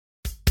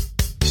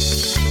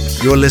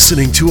You're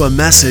listening to a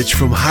message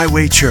from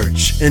Highway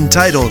Church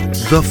entitled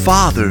The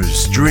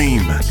Father's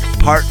Dream,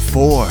 Part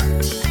 4.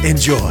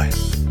 Enjoy.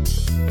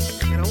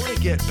 And I want to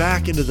get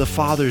back into The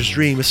Father's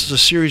Dream. This is a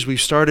series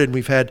we've started and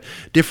we've had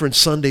different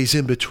Sundays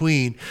in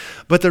between.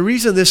 But the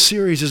reason this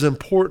series is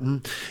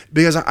important,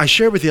 because I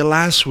shared with you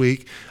last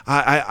week,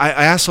 I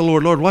asked the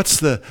Lord, what's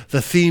the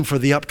theme for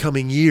the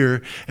upcoming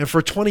year? And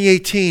for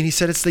 2018, He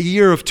said it's the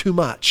year of too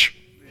much.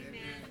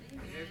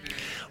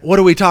 What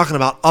are we talking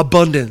about?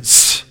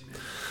 Abundance.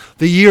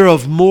 The year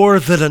of more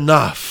than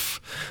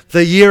enough.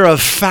 The year of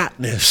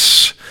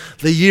fatness.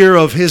 The year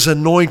of His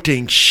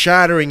anointing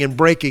shattering and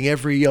breaking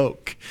every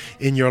yoke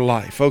in your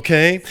life,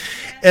 okay?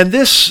 And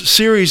this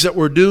series that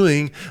we're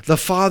doing, The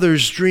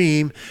Father's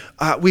Dream,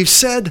 we've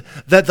said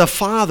that the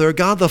Father,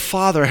 God the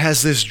Father,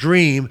 has this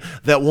dream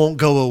that won't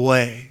go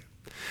away.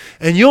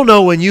 And you'll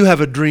know when you have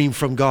a dream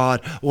from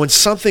God, when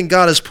something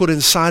God has put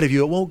inside of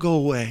you, it won't go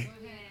away.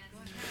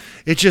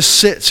 It just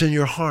sits in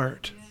your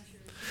heart.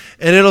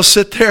 And it'll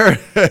sit there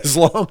as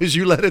long as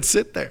you let it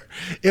sit there.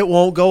 It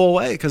won't go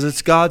away because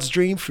it's God's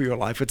dream for your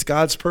life. It's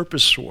God's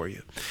purpose for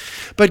you.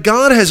 But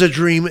God has a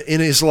dream in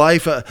His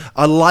life,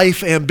 a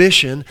life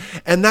ambition,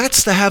 and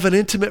that's to have an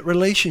intimate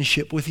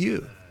relationship with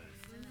you.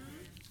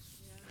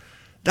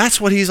 That's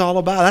what He's all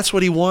about. That's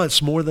what He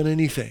wants more than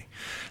anything.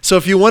 So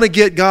if you want to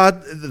get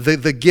God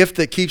the gift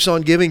that keeps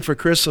on giving for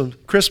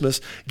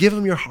Christmas, give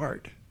Him your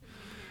heart.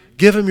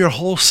 Give Him your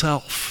whole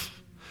self.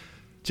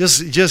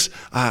 Just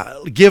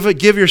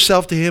give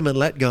yourself to Him and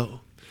let go.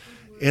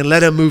 And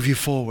let Him move you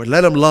forward.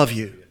 Let Him love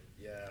you.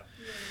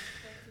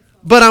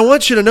 But I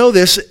want you to know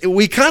this.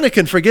 We kind of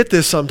can forget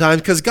this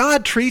sometimes because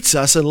God treats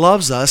us and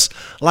loves us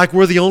like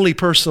we're the only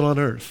person on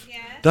earth.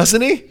 Yes.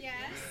 Doesn't He? Yes.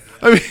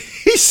 I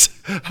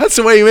mean, that's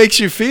the way He makes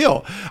you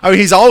feel. I mean,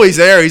 He's always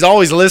there. He's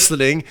always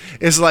listening.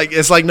 It's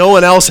like no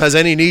one else has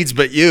any needs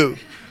but you.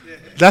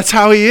 That's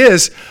how He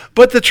is.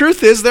 But the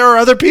truth is there are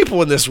other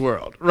people in this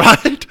world,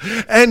 right?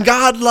 And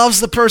God loves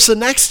the person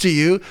next to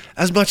you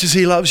as much as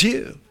He loves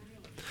you.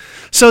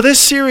 So this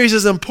series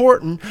is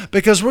important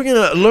because we're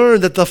going to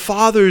learn that the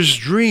Father's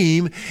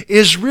dream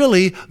is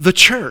really the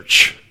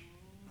church.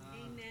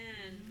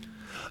 Amen.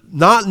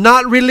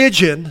 Not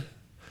religion.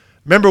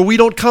 Remember, we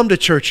don't come to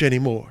church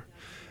anymore.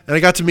 And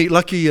I got to meet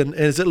Lucky and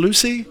is it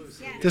Lucy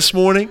this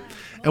morning?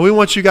 And we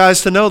want you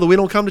guys to know that we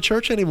don't come to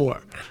church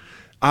anymore.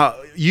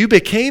 You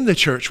became the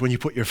church when you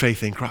put your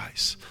faith in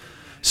Christ.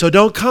 So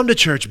don't come to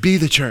church, be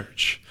the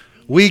church.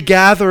 We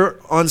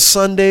gather on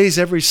Sundays,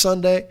 every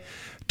Sunday,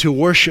 to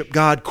worship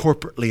God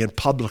corporately and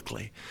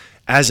publicly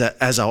as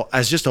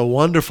just a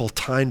wonderful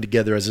time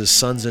together as His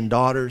sons and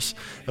daughters.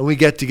 And we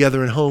get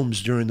together in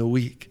homes during the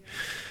week.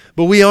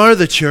 But we are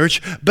the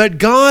church. But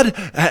God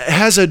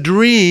has a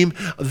dream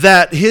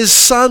that His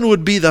Son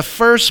would be the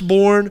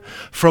firstborn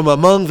from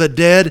among the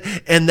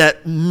dead, and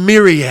that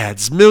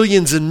myriads,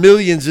 millions and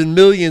millions and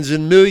millions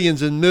and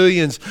millions and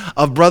millions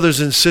of brothers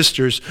and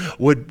sisters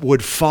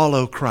would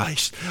follow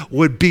Christ,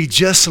 would be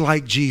just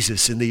like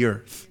Jesus in the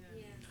earth.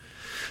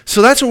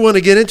 So that's what we want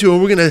to get into,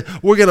 and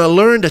we're gonna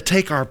learn to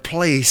take our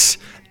place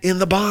in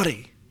the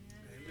body.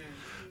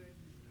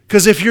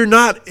 Because if you're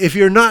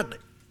not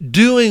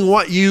doing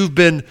what you've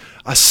been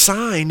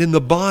assigned in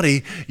the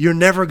body, you're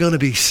never going to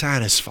be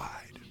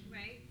satisfied.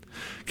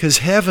 Because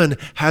heaven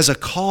has a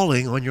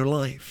calling on your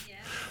life.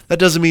 That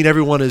doesn't mean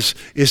everyone is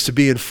to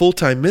be in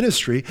full-time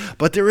ministry,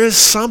 but there is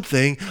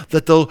something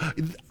that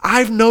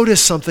I've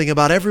noticed something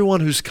about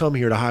everyone who's come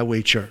here to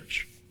Highway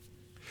Church.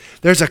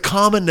 There's a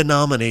common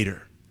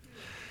denominator.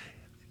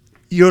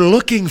 You're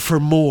looking for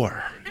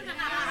more.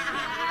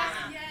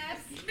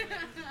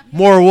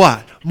 More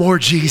what? More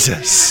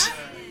Jesus.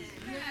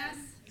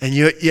 And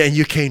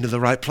you came to the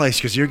right place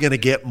because you're going to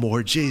get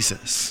more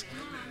Jesus.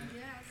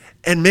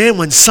 And man,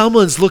 when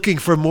someone's looking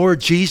for more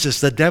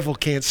Jesus, the devil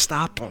can't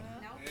stop them.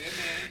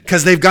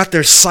 Because they've got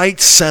their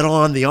sights set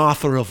on the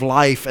author of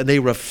life and they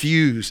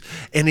refuse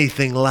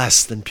anything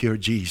less than pure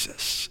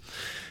Jesus.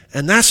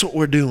 And that's what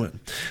we're doing.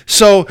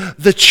 So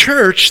the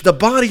church, the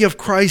body of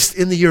Christ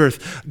in the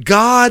earth,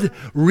 God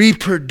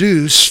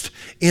reproduced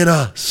in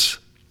us.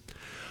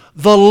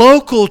 The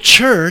local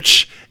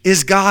church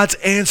is God's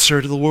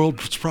answer to the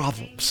world's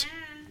problems.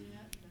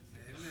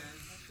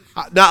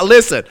 Now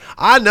listen,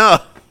 I know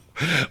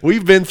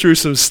we've been through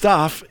some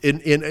stuff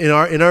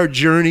in our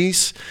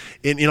journeys.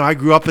 I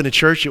grew up in a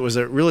church. It was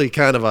a really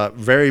kind of a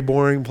very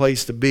boring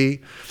place to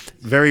be,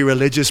 very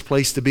religious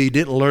place to be.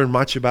 Didn't learn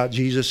much about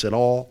Jesus at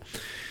all.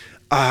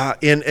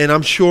 And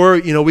I'm sure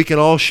we can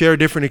all share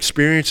different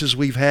experiences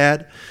we've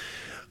had.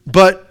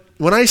 But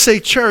when I say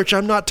church,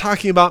 I'm not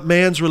talking about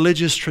man's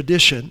religious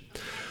tradition.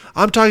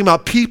 I'm talking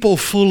about people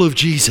full of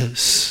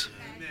Jesus.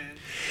 Amen.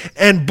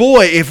 And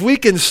boy, if we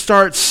can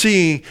start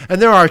seeing,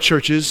 and there are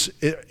churches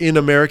in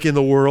America, in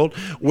the world,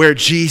 where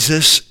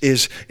Jesus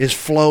is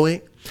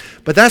flowing.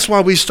 But that's why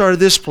we started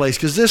this place,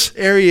 because this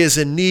area is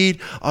in need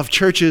of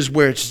churches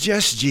where it's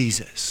just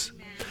Jesus.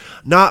 Amen.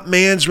 Not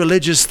man's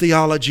religious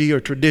theology or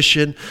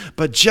tradition,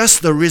 but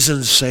just the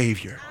risen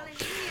Savior.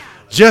 Hallelujah.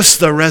 Just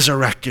the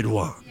resurrected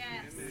one. Yes.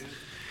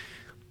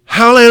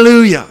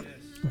 Hallelujah.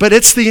 But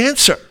it's the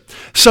answer.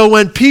 So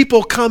when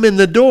people come in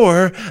the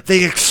door,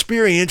 they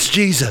experience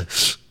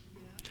Jesus.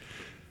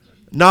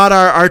 Not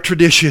our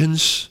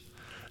traditions,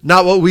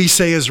 not what we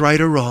say is right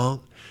or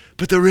wrong,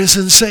 but the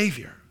risen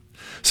Savior.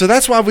 So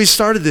that's why we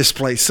started this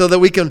place, so that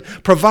we can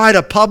provide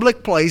a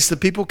public place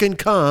that people can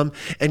come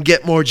and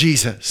get more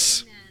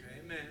Jesus.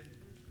 Amen.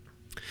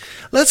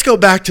 Let's go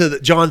back to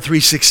John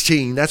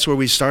 3:16. That's where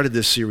we started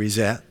this series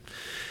at.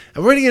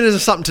 And we're going to get into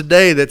something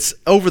today that's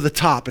over the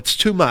top. It's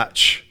too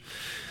much.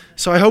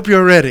 So I hope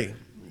you're ready.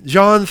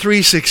 John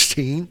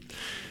 3:16.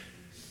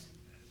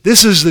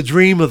 This is the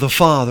dream of the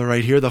Father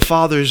right here, the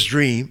Father's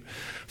dream.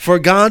 For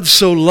God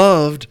so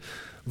loved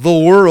the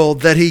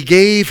world that he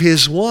gave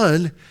his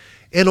one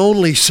and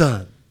only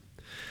Son,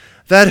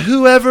 that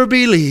whoever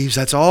believes,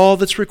 that's all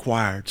that's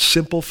required,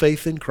 simple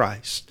faith in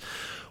Christ,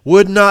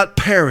 would not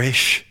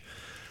perish,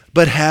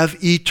 but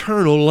have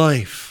eternal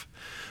life.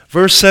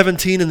 Verse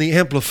 17 in the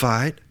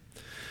Amplified.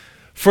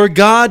 For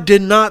God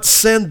did not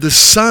send the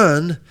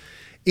Son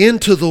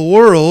into the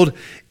world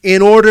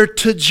in order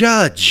to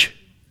judge,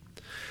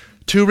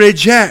 to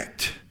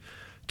reject,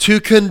 to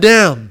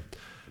condemn,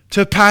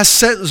 to pass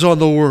sentence on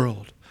the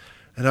world.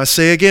 And I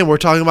say again, we're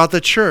talking about the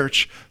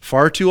church.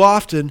 Far too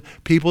often,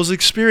 people's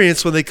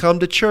experience when they come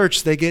to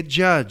church, they get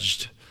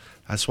judged.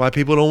 That's why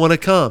people don't want to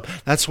come.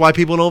 That's why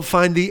people don't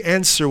find the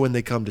answer when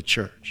they come to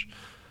church.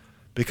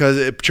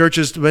 Because church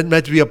is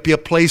meant to be a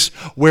place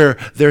where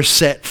they're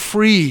set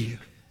free,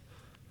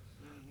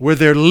 where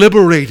they're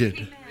liberated,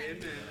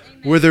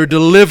 Amen. Where they're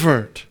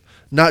delivered,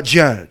 not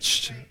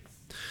judged.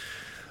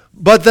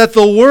 But that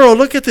the world,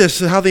 look at this,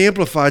 how the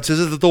Amplified says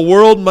it, that the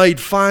world might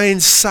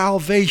find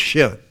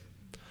salvation.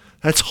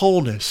 That's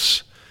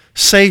wholeness,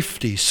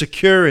 safety,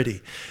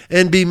 security,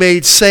 and be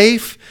made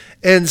safe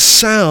and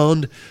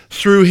sound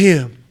through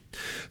him.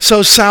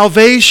 So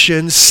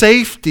salvation,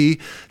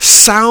 safety,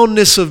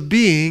 soundness of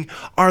being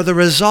are the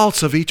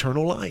results of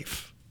eternal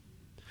life.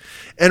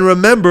 And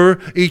remember,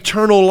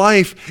 eternal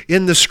life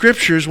in the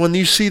Scriptures, when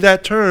you see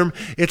that term,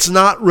 it's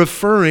not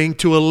referring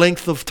to a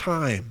length of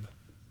time.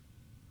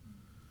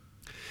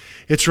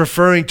 It's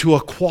referring to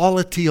a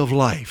quality of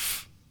life.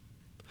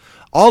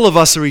 All of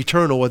us are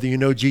eternal, whether you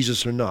know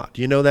Jesus or not.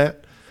 Do you know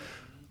that?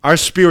 Our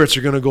spirits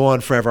are going to go on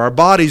forever. Our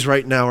bodies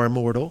right now are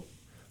immortal,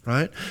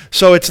 right?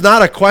 So it's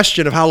not a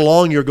question of how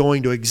long you're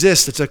going to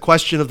exist. It's a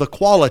question of the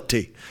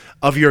quality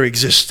of your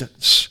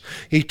existence.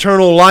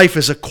 Eternal life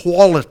is a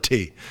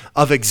quality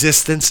of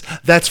existence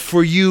that's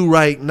for you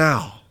right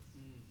now.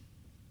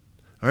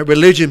 All right?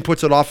 Religion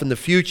puts it off in the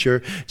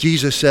future.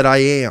 Jesus said, I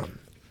am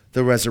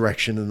the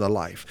resurrection and the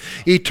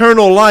life.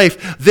 Eternal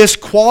life, this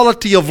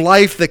quality of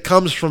life that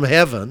comes from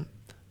heaven,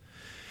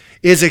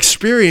 is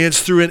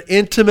experienced through an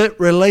intimate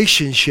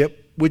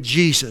relationship with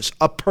Jesus,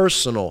 a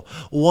personal,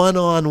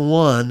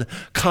 one-on-one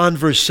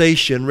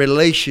conversation,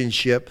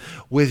 relationship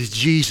with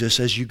Jesus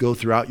as you go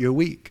throughout your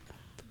week.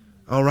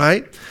 All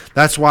right?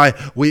 That's why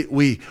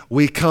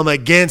we come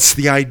against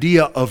the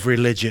idea of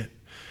religion.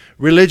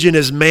 Religion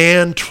is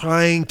man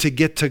trying to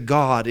get to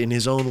God in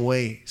his own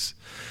ways.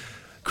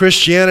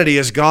 Christianity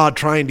is God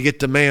trying to get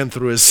to man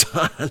through his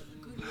Son.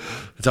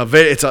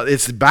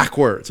 It's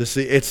backwards. It's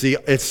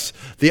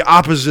the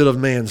opposite of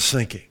man's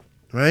thinking,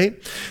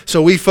 right?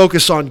 So we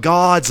focus on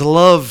God's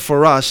love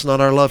for us,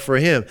 not our love for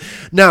him.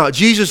 Now,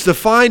 Jesus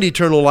defined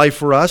eternal life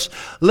for us.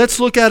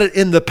 Let's look at it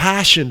in the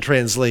Passion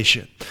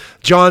Translation.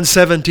 John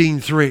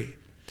 17:3.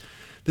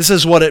 This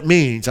is what it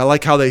means. I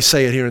like how they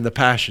say it here in the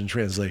Passion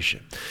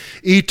Translation.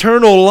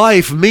 Eternal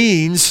life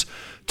means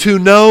to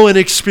know and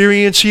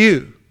experience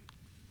you.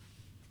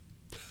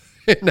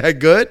 Isn't that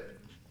good?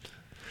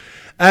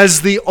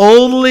 As the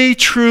only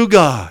true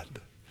God,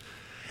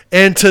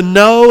 and to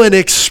know and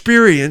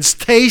experience,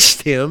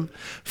 taste him,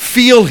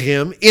 feel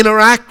him,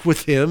 interact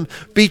with him,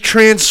 be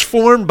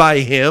transformed by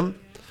him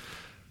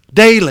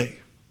daily.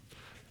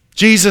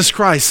 Jesus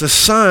Christ, the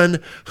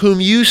Son whom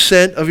you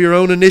sent of your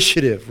own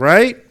initiative,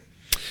 right?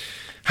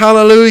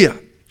 Hallelujah.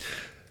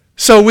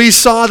 So we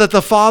saw that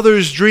the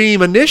Father's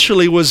dream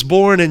initially was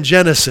born in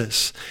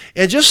Genesis.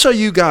 And just so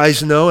you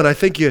guys know, and I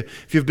think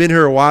if you've been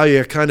here a while,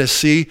 you kind of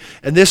see,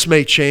 and this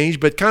may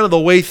change, but kind of the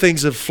way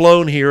things have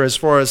flown here as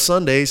far as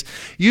Sundays,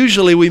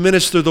 usually we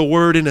minister the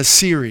Word in a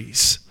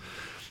series.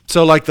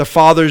 So like the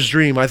Father's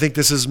dream, I think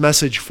this is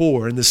message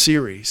 4 in the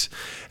series.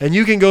 And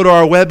you can go to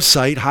our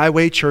website,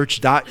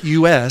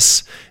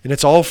 highwaychurch.us, and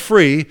it's all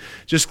free.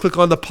 Just click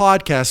on the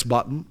podcast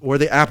button or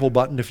the Apple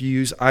button if you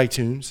use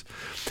iTunes,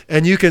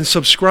 and you can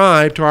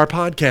subscribe to our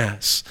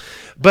podcasts.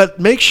 But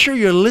make sure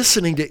you're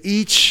listening to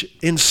each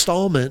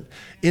installment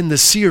in the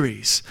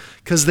series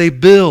because they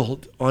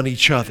build on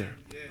each other,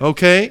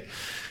 okay?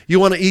 You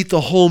want to eat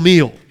the whole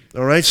meal.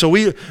 All right, so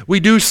we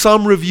do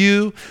some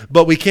review,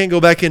 but we can't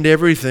go back into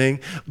everything.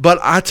 But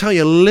I tell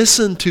you,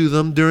 listen to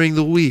them during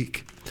the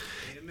week.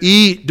 Amen.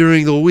 Eat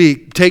during the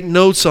week. Take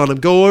notes on them.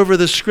 Go over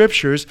the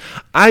scriptures.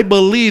 I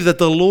believe that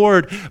the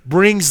Lord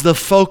brings the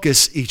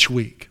focus each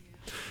week.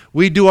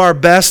 We do our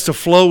best to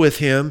flow with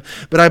him,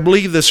 but I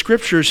believe the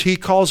scriptures he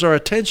calls our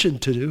attention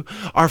to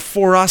are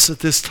for us at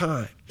this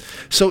time.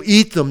 So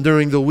eat them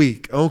during the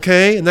week,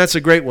 okay? And that's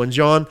a great one,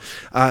 John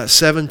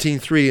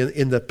 17:3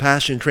 in the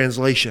Passion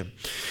Translation.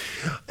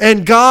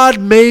 And God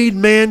made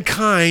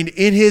mankind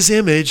in his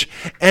image,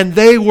 and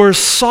they were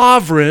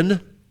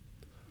sovereign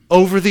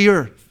over the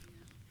earth.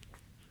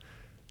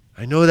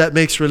 I know that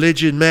makes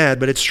religion mad,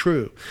 but it's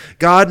true.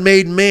 God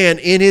made man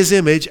in his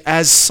image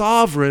as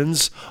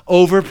sovereigns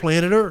over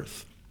planet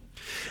Earth.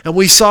 And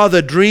we saw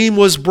the dream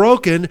was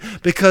broken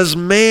because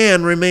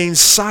man remained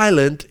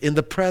silent in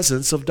the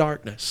presence of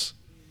darkness.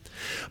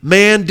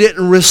 Man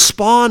didn't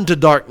respond to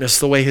darkness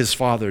the way his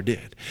father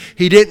did.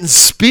 He didn't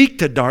speak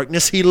to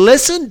darkness. He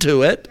listened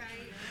to it.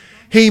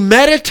 He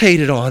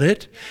meditated on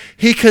it.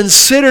 He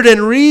considered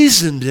and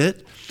reasoned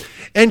it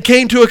and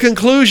came to a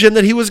conclusion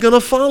that he was going to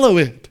follow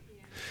it.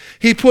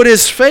 He put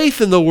his faith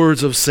in the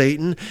words of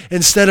Satan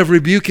instead of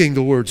rebuking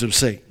the words of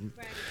Satan.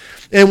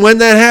 And when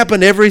that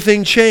happened,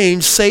 everything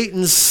changed.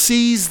 Satan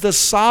seized the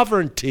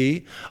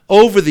sovereignty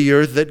over the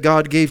earth that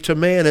God gave to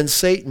man, and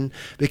Satan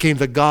became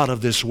the god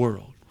of this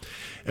world.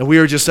 And we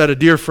were just at a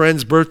dear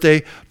friend's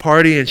birthday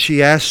party, and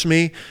she asked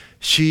me,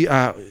 she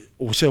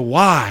said,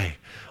 why?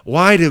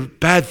 Why do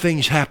bad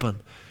things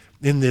happen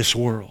in this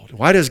world?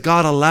 Why does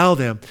God allow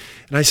them?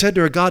 And I said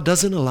to her, God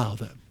doesn't allow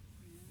them.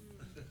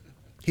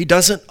 He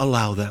doesn't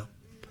allow them.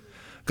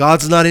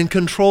 God's not in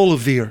control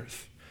of the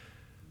earth.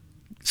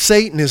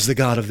 Satan is the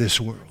god of this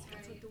world.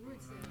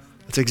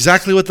 That's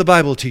exactly what the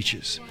Bible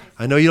teaches.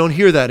 I know you don't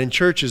hear that in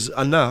churches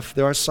enough.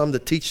 There are some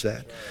that teach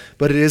that.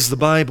 But it is the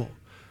Bible.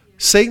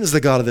 Satan's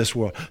the god of this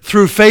world.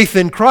 Through faith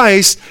in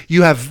Christ,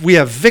 we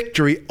have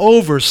victory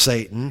over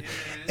Satan,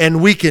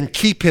 and we can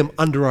keep him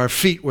under our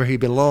feet where he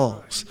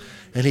belongs.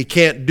 And he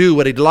can't do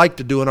what he'd like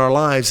to do in our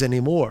lives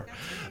anymore.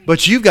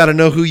 But you've got to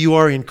know who you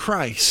are in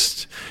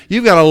Christ.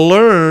 You've got to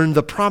learn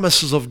the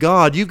promises of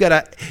God. You've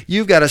got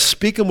to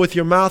speak them with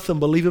your mouth and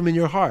believe them in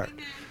your heart.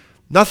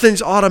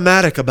 Nothing's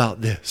automatic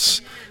about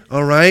this.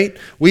 All right?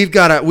 We've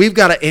got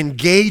to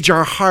engage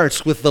our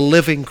hearts with the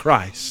living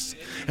Christ.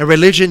 And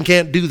religion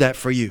can't do that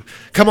for you.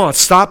 Come on,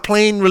 stop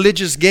playing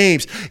religious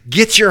games.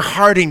 Get your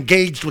heart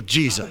engaged with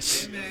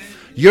Jesus.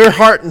 Your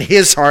heart and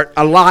his heart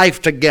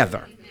alive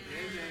together.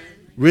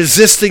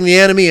 Resisting the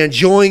enemy,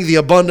 enjoying the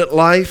abundant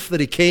life that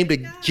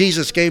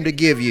Jesus came to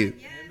give you.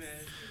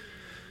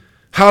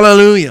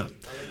 Hallelujah.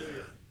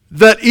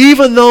 That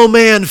even though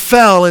man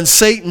fell and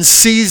Satan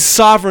seized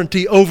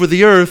sovereignty over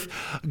the earth,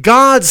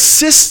 God's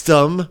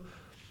system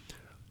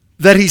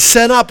that he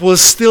set up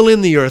was still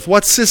in the earth.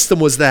 What system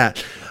was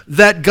that?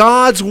 That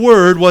God's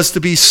word was to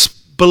be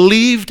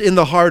believed in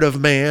the heart of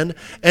man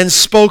and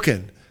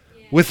spoken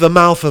with the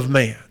mouth of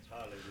man.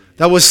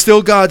 That was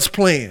still God's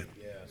plan.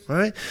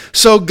 Right?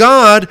 So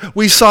God,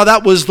 we saw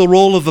that was the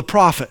role of the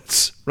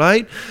prophets,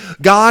 right?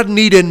 God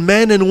needed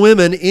men and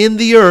women in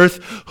the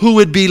earth who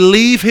would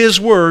believe his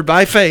word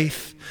by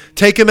faith,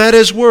 take him at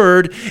his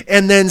word,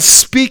 and then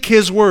speak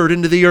his word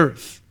into the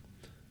earth.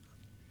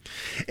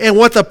 And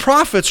what the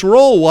prophet's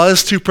role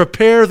was to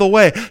prepare the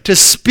way, to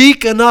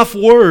speak enough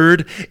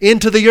word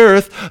into the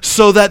earth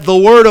so that the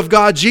word of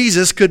God,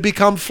 Jesus, could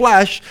become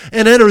flesh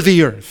and enter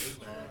the earth.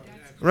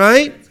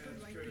 Right?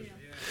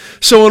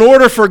 So in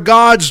order for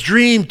God's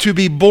dream to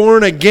be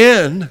born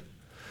again,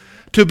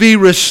 to be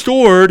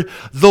restored,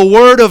 the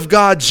Word of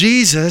God,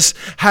 Jesus,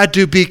 had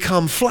to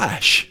become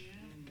flesh.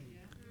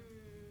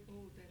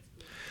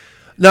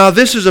 Now,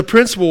 this is a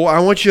principle I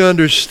want you to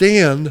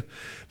understand,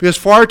 because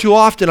far too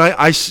often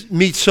I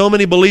meet so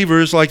many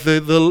believers, like the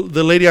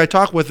lady I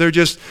talk with, they're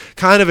just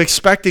kind of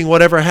expecting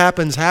whatever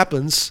happens,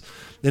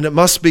 and it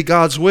must be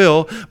God's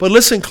will. But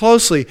listen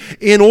closely.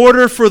 In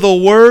order for the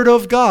Word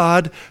of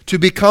God to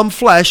become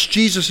flesh,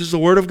 Jesus is the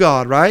Word of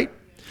God, right?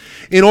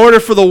 In order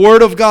for the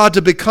Word of God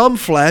to become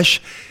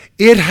flesh,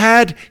 he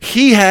had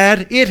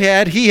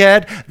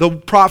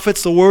the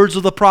prophets, the words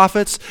of the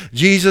prophets,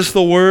 Jesus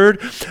the Word.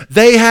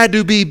 They had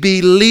to be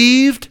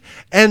believed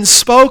and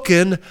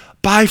spoken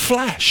by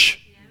flesh.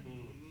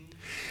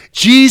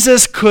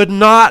 Jesus could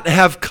not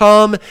have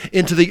come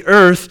into the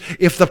earth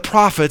if the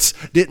prophets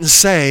didn't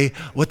say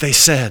what they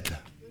said.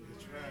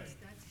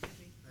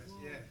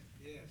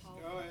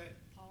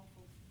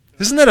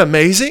 Isn't that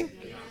amazing?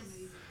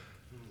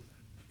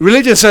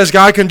 Religion says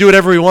God can do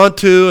whatever he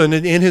wants to and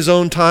in his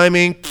own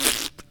timing.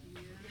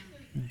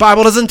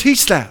 Bible doesn't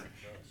teach that.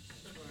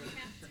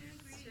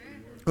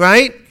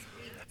 Right?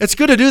 It's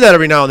good to do that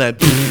every now and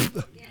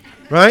then.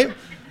 Right?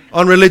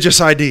 On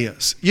religious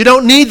ideas. You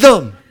don't need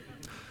them.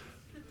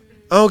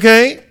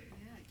 Okay?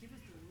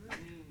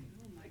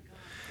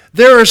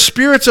 There are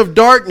spirits of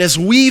darkness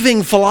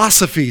weaving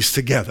philosophies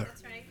together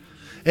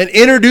and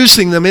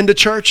introducing them into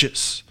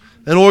churches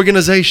and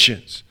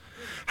organizations.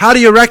 How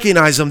do you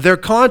recognize them? They're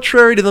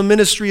contrary to the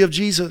ministry of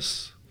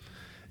Jesus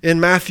in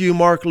Matthew,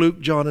 Mark, Luke,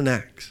 John, and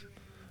Acts.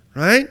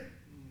 Right?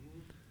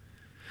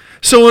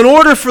 So in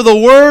order for the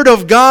Word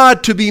of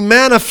God to be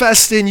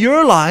manifest in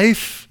your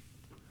life,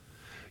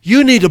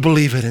 you need to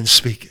believe it and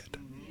speak it.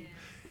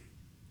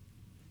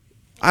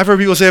 I've heard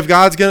people say, if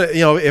God's going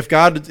to,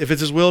 if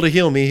it's his will to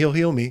heal me, he'll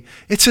heal me.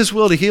 It's his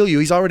will to heal you.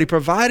 He's already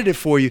provided it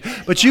for you.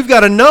 But you've got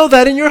to know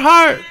that in your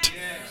heart.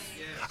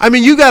 I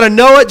mean, you got to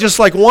know it just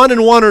like 1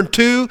 and 1 are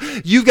 2.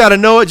 You've got to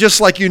know it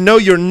just like you know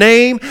your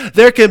name.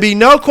 There can be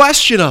no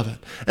question of it.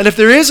 And if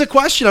there is a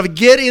question of it,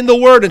 get in the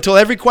Word until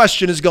every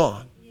question is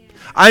gone.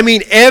 I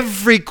mean,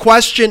 every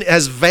question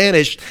has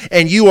vanished,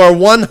 and you are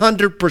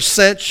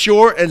 100%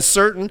 sure and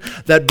certain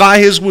that by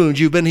his wounds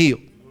you've been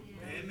healed.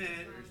 Amen.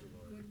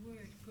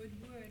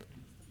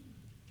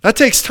 That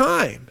takes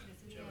time.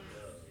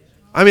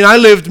 I mean, I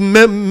lived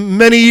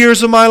many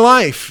years of my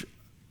life,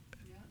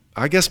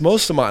 I guess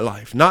most of my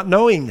life, not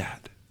knowing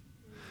that.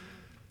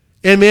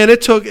 And man,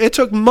 it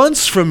took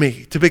months for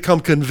me to become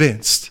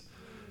convinced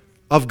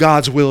of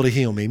God's will to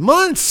heal me.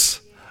 Months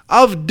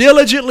of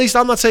diligently,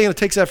 I'm not saying it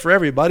takes that for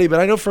everybody, but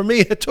I know for me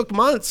it took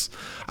months.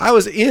 I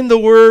was in the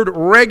Word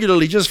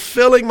regularly, just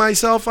filling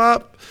myself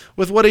up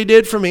with what he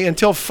did for me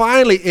until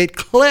finally it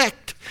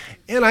clicked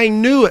and I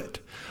knew it.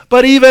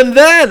 But even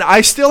then,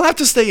 I still have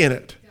to stay in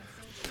it.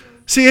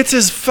 See, it's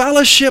his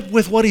fellowship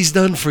with what he's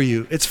done for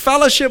you. It's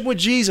fellowship with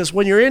Jesus.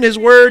 When you're in his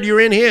Word, you're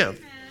in him.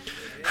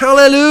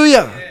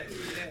 Hallelujah.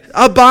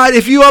 Abide,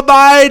 if you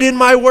abide in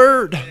my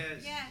Word,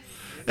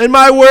 and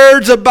my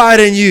words abide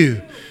in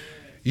you,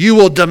 you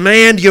will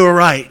demand your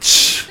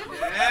rights.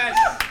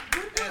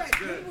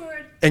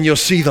 And you'll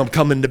see them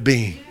come into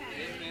being.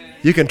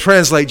 You can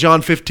translate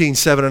John 15,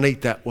 7 and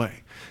 8 that way.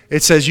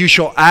 It says, you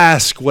shall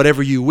ask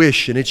whatever you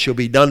wish, and it shall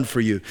be done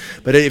for you.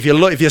 But if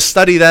you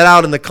study that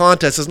out in the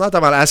context, it's not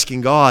talking about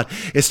asking God.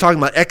 It's talking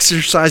about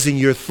exercising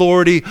your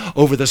authority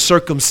over the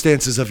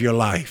circumstances of your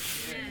life.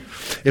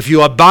 If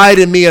you abide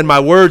in me and my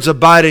words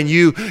abide in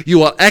you, you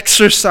will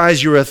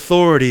exercise your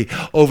authority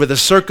over the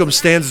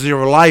circumstances of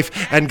your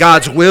life, and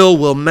God's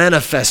will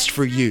manifest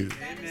for you.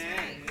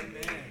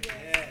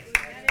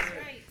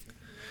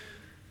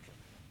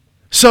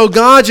 So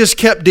God just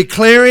kept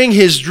declaring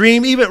his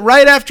dream. Even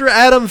right after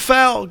Adam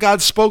fell,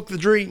 God spoke the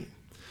dream.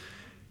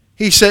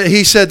 He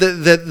said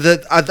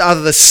that out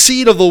of the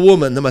seed of the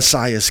woman, the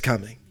Messiah is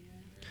coming.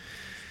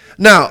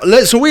 Now,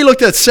 so we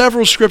looked at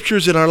several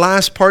scriptures in our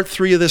last part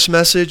 3 of this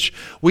message.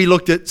 We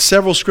looked at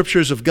several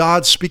scriptures of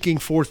God speaking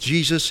forth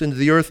Jesus into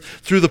the earth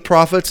through the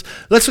prophets.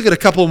 Let's look at a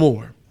couple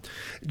more.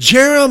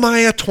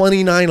 Jeremiah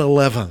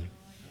 29:11.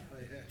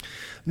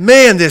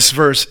 Man, this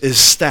verse is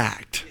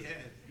stacked.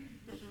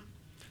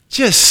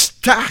 Just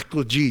stacked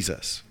with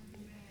Jesus.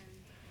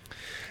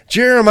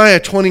 Jeremiah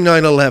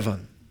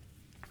 29:11.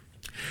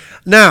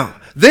 Now,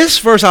 this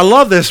verse, I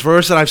love this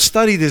verse, and I've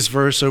studied this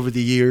verse over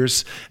the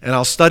years, and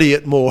I'll study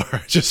it more,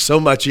 just so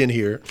much in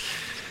here.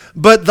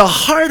 But the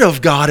heart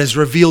of God is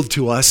revealed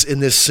to us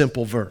in this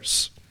simple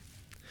verse.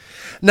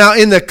 Now,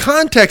 in the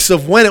context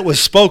of when it was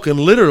spoken,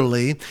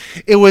 literally,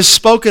 it was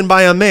spoken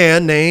by a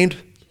man named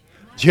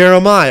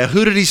Jeremiah.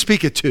 Who did he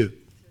speak it to?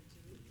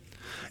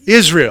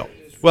 Israel.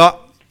 Well,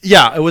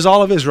 yeah, it was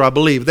all of Israel, I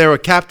believe. They were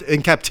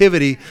in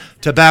captivity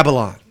to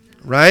Babylon,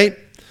 right?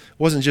 It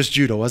wasn't just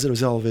Judah, was it? It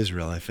was all of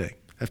Israel, I think.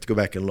 I have to go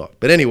back and look.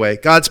 But anyway,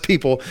 God's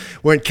people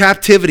were in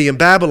captivity in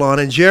Babylon,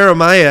 and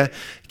Jeremiah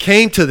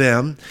came to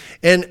them.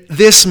 And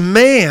this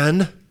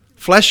man,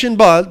 flesh and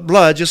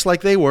blood, just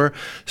like they were,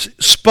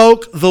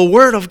 spoke the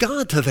word of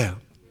God to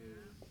them.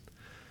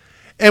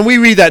 And we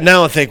read that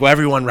now and think, well,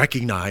 everyone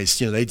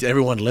recognized,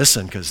 everyone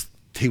listened because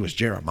he was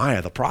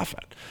Jeremiah the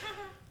prophet.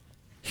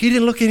 He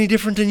didn't look any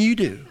different than you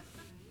do.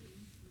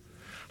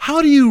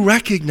 How do you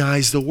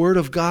recognize the word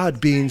of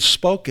God being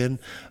spoken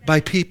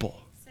by people?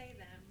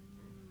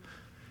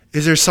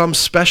 Is there some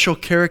special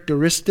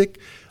characteristic?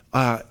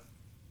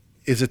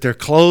 Is it their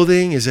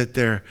clothing? Is it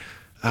their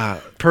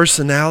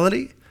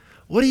personality?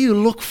 What do you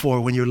look for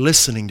when you're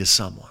listening to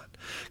someone?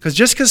 Because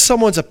just because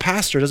someone's a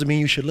pastor doesn't mean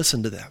you should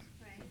listen to them.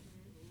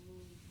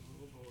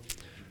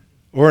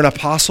 Or an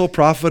apostle,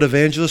 prophet,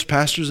 evangelist,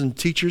 pastors, and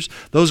teachers.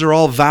 Those are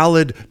all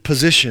valid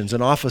positions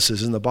and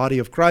offices in the body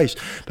of Christ.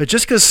 But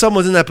just because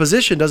someone's in that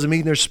position doesn't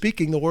mean they're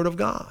speaking the word of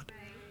God.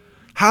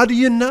 How do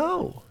you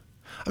know?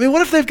 I mean,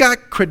 what if they've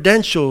got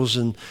credentials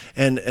and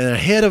a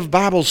head of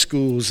Bible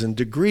schools and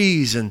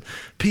degrees and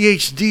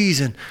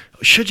PhDs, and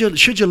should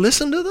you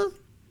listen to them?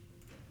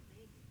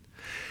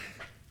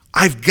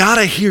 I've got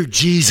to hear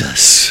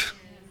Jesus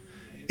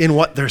in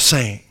what they're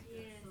saying.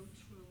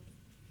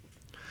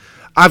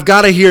 I've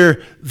got to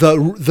hear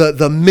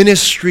the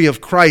ministry of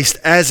Christ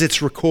as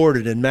it's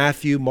recorded in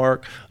Matthew,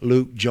 Mark,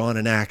 Luke, John,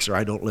 and Acts, or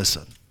I don't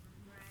listen.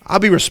 I'll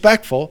be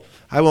respectful.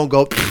 I won't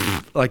go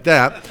like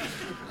that.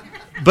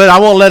 But I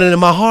won't let it in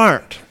my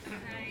heart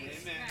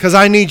because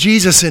I need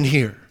Jesus in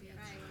here.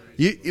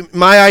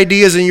 My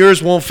ideas and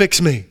yours won't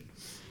fix me.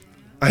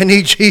 I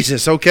need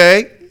Jesus,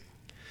 okay?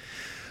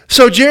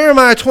 So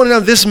Jeremiah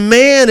 29, this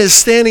man is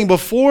standing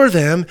before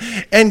them,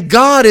 and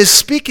God is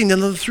speaking to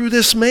them through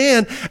this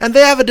man, and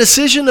they have a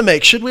decision to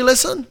make. Should we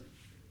listen?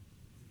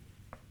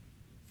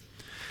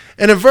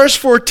 And in verse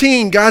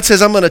 14, God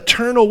says, I'm going to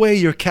turn away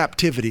your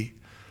captivity.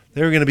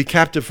 They were going to be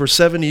captive for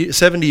 70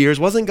 years.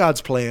 Wasn't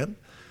God's plan.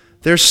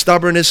 Their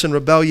stubbornness and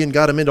rebellion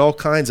got them into all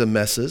kinds of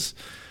messes.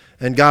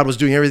 and God was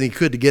doing everything He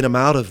could to get them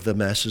out of the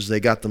messes they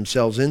got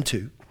themselves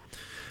into.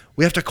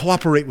 We have to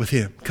cooperate with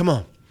Him. Come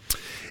on.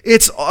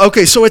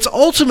 So it's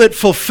ultimate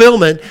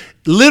fulfillment.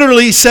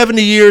 Literally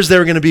 70 years they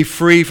were going to be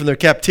free from their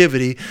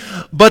captivity.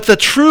 But the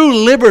true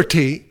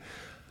liberty,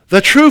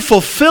 the true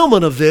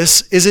fulfillment of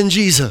this is in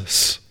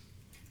Jesus.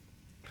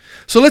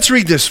 So let's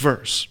read this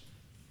verse.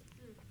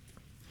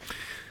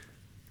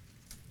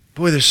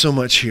 Boy, there's so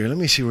much here. Let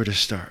me see where to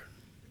start.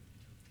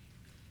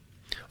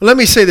 Well, let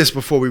me say this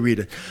before we read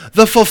it.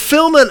 The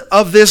fulfillment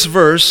of this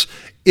verse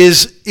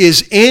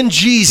is in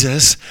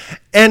Jesus,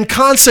 and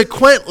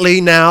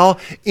consequently now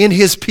in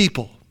His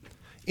people,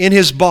 in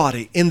His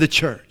body, in the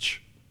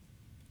church.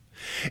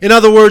 In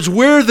other words,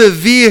 we're the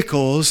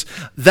vehicles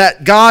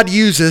that God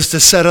uses to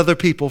set other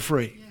people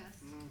free.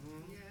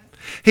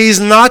 He's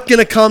not going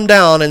to come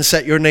down and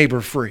set your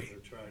neighbor free.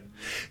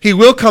 He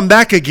will come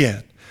back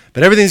again,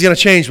 but everything's going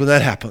to change when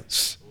that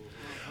happens.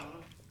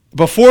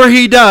 Before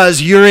He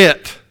does, you're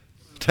it.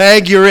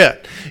 Tag, you're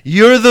it.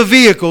 You're the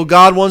vehicle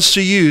God wants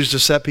to use to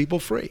set people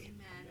free.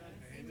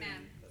 Amen.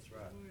 That's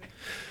right.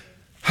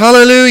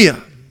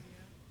 Hallelujah.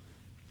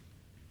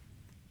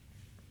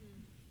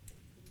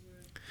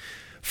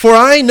 For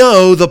I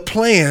know the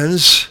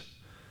plans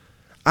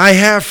I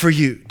have for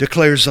you,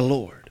 declares the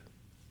Lord.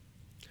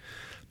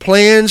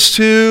 Plans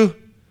to,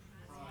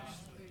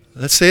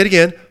 let's say it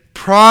again,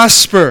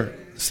 prosper.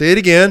 Say it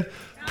again,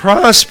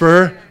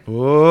 prosper.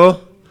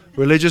 Oh,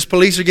 religious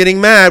police are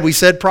getting mad. We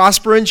said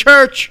prosper in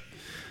church.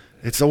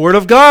 It's the Word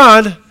of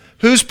God.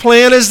 Whose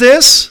plan is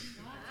this?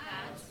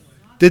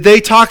 Did they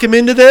talk him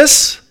into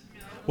this?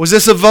 Was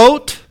this a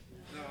vote?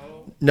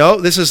 No,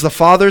 this is the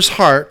Father's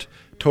heart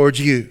towards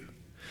you.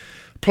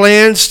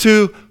 Plans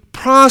to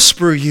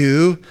prosper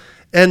you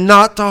and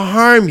not to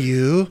harm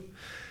you.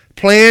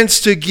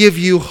 Plans to give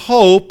you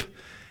hope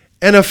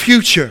and a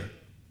future.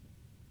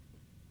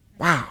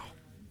 Wow.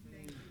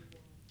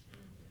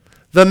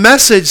 The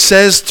Message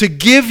says to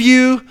give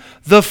you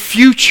the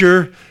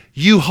future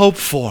you hope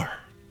for.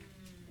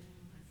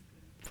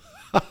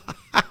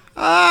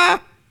 I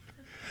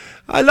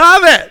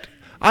love it.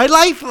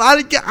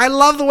 I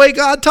love the way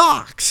God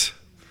talks.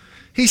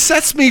 He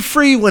sets me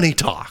free when He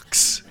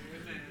talks.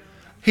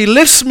 He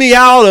lifts me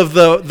out of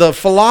the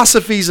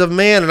philosophies of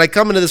man, and I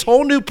come into this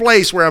whole new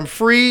place where I'm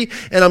free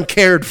and I'm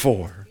cared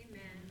for.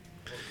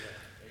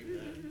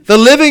 The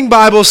Living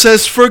Bible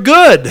says for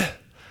good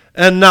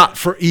and not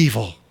for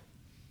evil.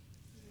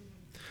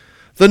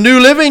 The New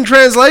Living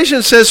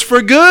Translation says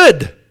for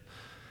good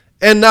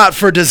and not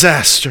for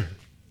disaster.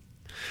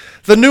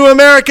 The New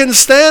American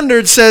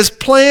Standard says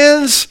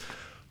plans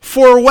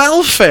for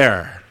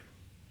welfare.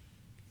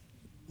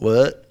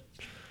 What?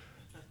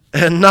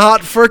 And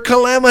not for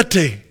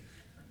calamity.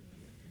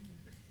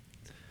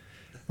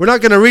 We're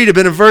not going to read it,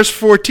 but in verse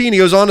 14 he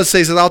goes on to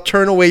say that I'll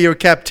turn away your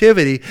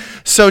captivity.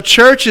 So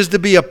church is to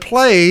be a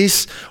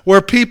place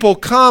where people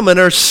come and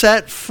are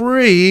set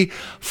free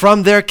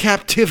from their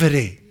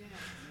captivity.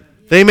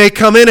 They may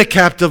come in a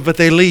captive, but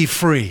they leave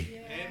free.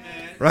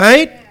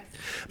 Right?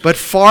 But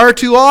far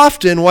too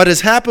often, what has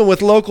happened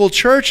with local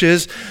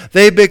churches,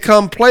 they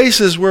become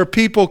places where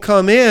people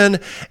come in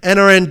and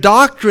are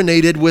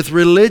indoctrinated with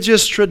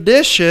religious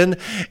tradition,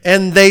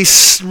 and they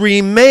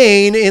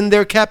remain in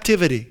their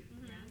captivity.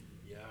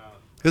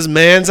 Because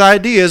man's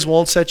ideas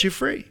won't set you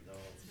free.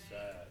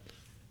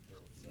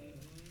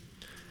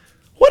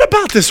 What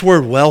about this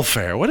word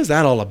welfare? What is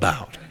that all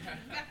about?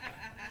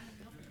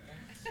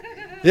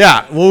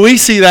 Yeah, when we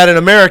see that in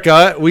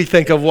America, we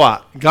think of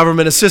what?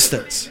 Government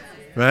assistance,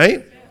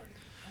 right?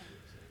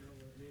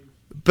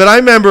 But I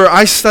remember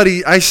I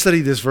studied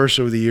this verse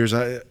over the years.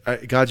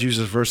 God's used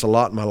this verse a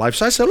lot in my life.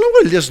 So I said,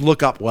 let me just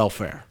look up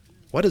welfare.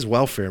 What does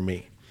welfare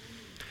mean?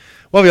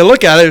 Well, if you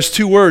look at it, there's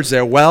two words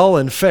there, well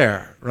and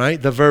fair,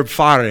 right? The verb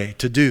fare,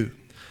 to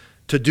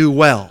do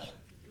well.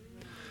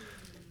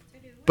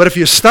 But if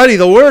you study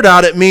the word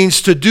out, it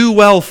means to do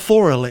well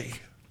thoroughly.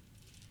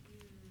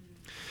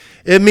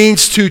 It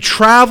means to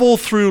travel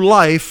through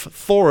life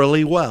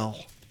thoroughly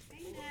well.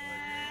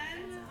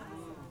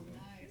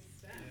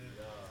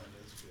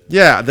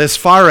 Yeah, this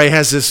fare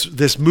has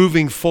this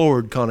moving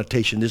forward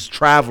connotation, this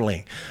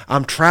traveling.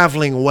 I'm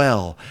traveling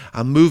well.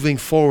 I'm moving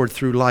forward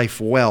through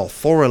life well,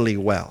 thoroughly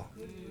well.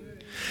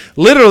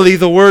 Literally,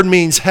 the word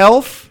means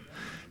health,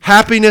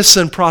 happiness,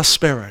 and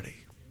prosperity.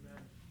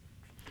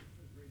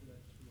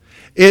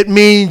 It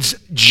means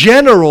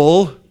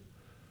general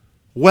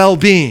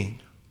well-being.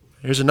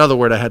 Here's another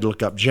word I had to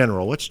look up,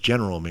 general. What's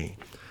general mean?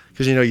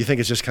 Because, you think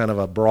it's just kind of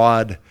a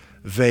broad,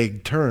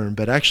 vague term,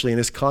 but actually in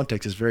this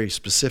context it's very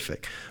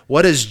specific.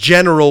 What does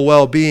general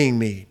well-being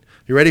mean?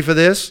 You ready for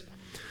this?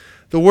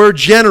 The word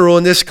general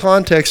in this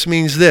context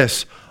means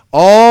this: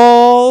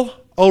 all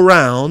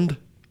around,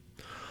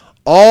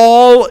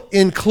 all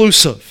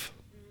inclusive,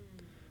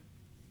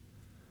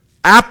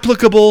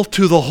 applicable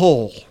to the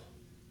whole,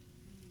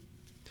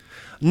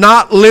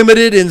 not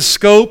limited in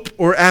scope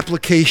or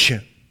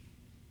application,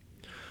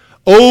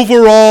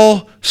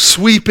 overall,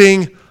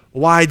 sweeping,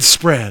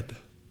 widespread.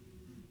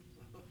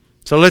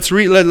 So let's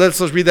read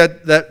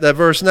that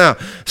verse now.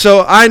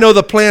 So I know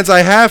the plans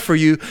I have for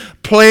you,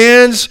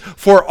 plans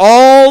for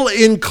all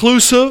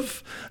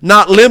inclusive,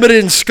 not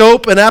limited in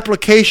scope and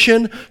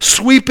application,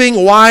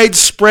 sweeping,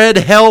 widespread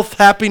health,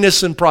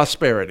 happiness, and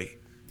prosperity.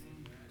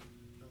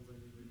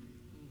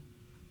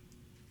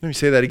 Let me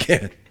say that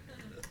again.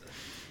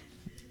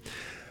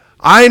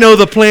 I know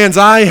the plans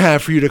I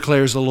have for you,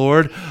 declares the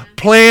Lord.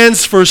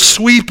 Plans for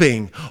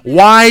sweeping,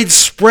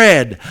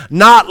 widespread,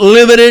 not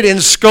limited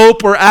in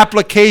scope or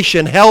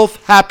application,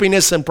 health,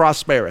 happiness, and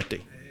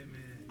prosperity.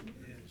 Amen.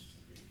 Yes.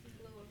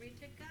 Glory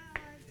to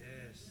God.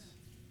 Yes.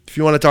 If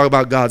you want to talk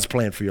about God's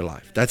plan for your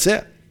life, that's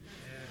it.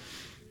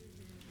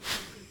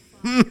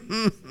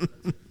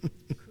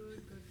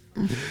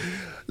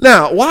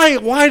 Now,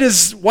 why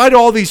do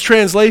all these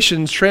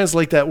translations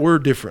translate that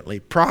word differently?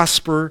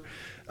 Prosper,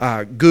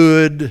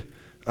 good,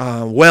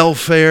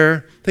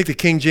 welfare. I think the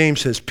King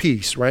James says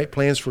peace, right?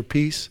 Plans for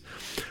peace.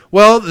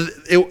 Well,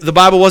 the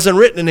Bible wasn't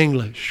written in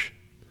English.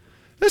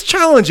 It's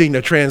challenging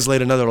to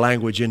translate another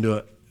language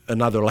into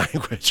another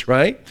language,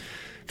 right?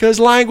 Because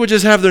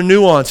languages have their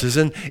nuances,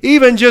 and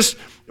even just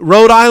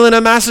Rhode Island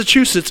and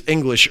Massachusetts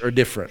English are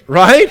different,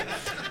 right?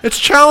 It's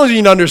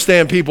challenging to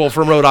understand people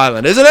from Rhode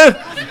Island, isn't it?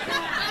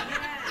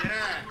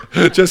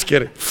 Just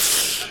kidding.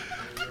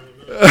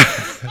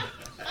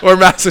 Or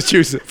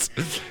Massachusetts.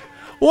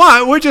 Why?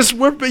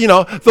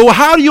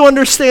 How do you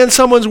understand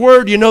someone's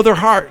word? You know their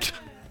heart.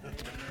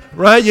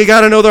 Right? You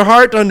got to know their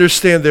heart to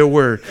understand their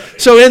word.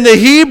 So in the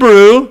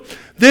Hebrew,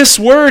 this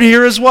word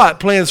here is what?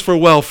 Plans for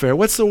welfare.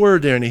 What's the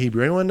word there in the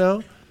Hebrew? Anyone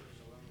know?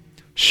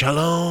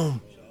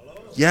 Shalom.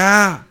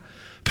 Yeah.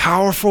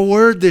 Powerful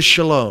word, this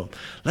shalom.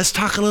 Let's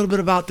talk a little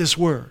bit about this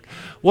word.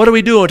 What are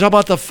we doing? We're talking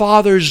about the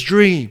Father's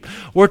dream.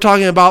 We're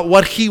talking about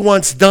what He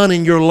wants done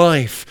in your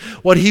life,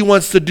 what He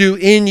wants to do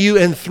in you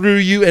and through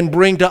you and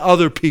bring to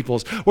other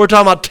people's. We're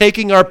talking about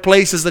taking our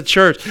place as a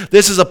church.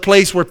 This is a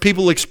place where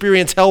people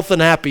experience health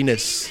and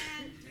happiness.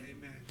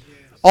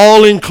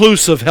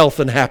 All-inclusive health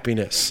and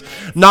happiness.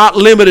 Not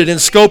limited in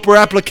scope or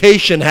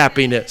application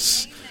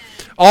happiness.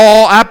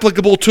 All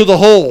applicable to the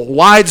whole.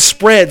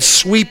 Widespread,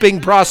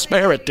 sweeping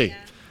prosperity.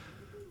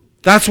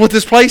 That's what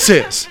this place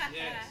is.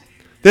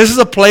 This is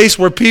a place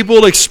where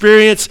people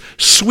experience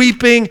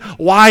sweeping,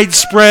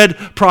 widespread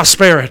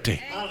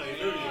prosperity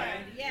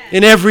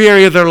in every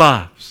area of their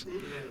lives.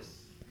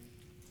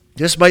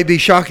 This might be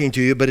shocking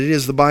to you, but it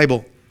is the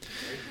Bible.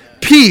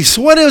 Peace.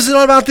 What is it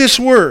about this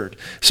word?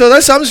 So I'm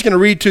just going to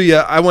read to you.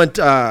 I went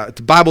to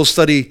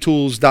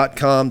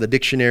BibleStudyTools.com, the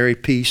dictionary,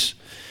 peace.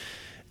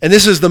 And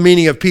this is the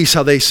meaning of peace,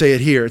 how they say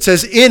it here. It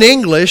says, in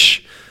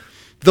English,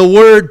 the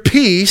word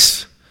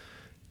peace,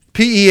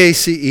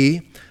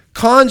 P-E-A-C-E,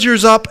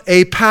 conjures up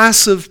a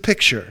passive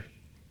picture,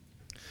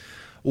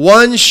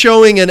 one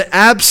showing an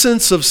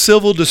absence of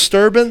civil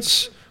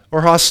disturbance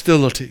or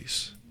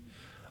hostilities,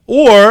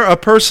 or a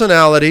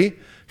personality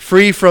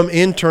free from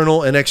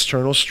internal and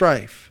external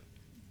strife.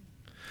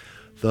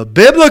 The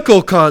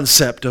biblical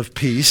concept of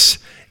peace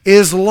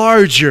is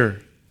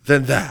larger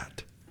than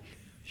that.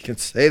 You can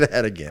say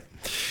that again.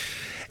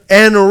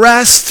 And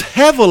rests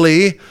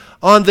heavily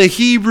on the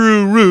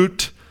Hebrew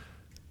root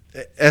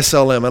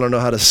SLM, I don't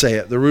know how to say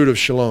it, the root of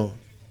shalom,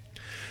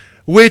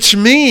 which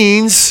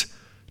means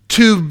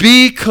to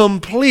be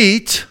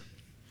complete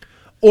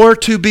or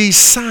to be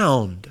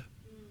sound.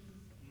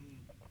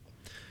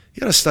 You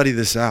got to study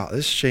this out.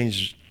 This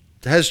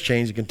has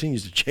changed and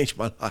continues to change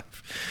my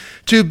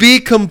life. To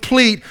be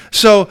complete.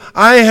 So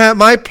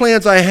my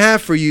plans I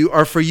have for you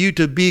are for you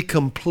to be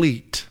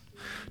complete,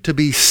 to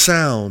be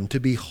sound, to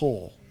be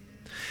whole.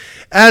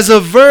 As a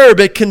verb,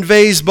 it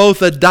conveys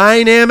both a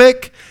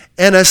dynamic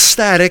and a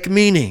static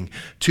meaning,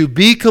 to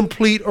be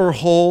complete or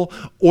whole,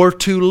 or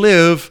to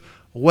live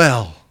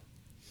well.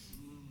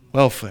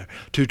 Welfare.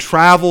 To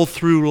travel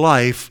through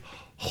life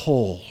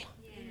whole.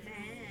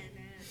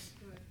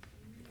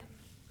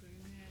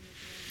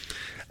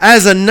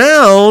 As a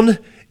noun,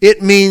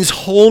 it means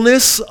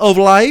wholeness of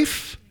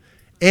life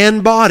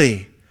and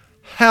body.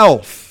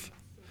 Health.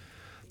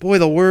 Boy,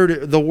 the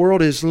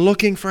world is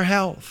looking for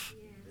health.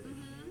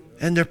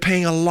 And they're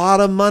paying a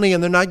lot of money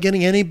and they're not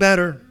getting any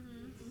better.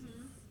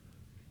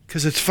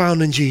 Because it's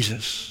found in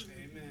Jesus.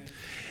 Amen.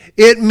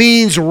 It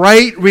means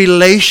right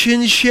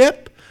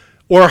relationship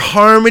or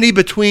harmony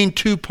between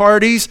two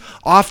parties,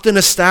 often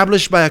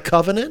established by a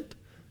covenant.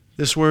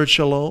 This word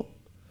shalom.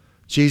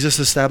 Jesus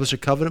established a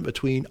covenant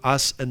between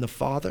us and the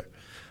Father.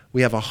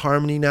 We have a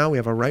harmony now. We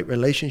have a right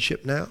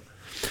relationship now.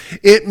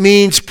 It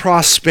means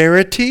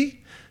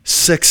prosperity,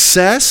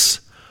 success,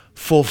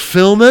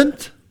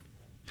 fulfillment.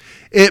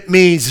 It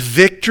means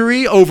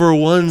victory over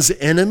one's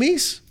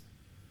enemies.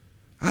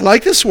 I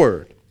like this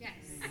word.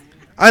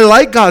 I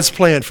like God's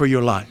plan for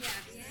your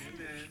life.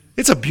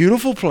 It's a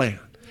beautiful plan.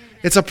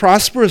 It's a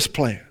prosperous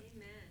plan.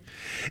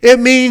 It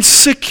means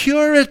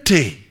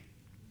security,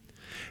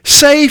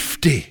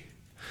 safety,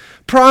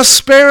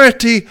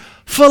 prosperity,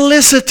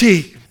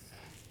 felicity.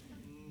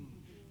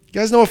 You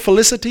guys know what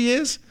felicity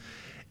is?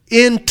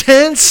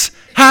 Intense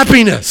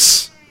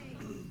happiness.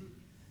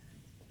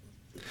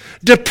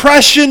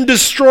 Depression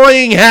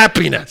destroying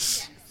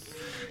happiness.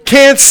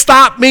 Can't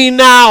stop me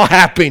now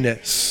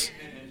happiness.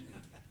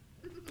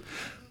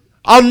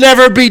 I'll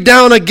never be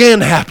down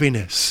again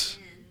happiness.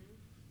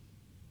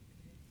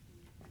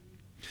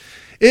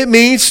 It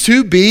means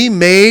to be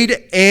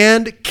made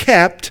and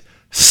kept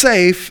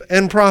safe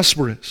and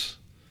prosperous.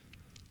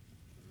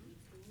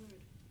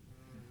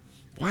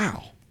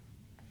 Wow.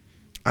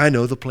 I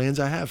know the plans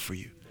I have for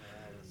you.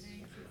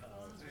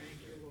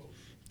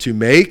 To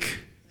make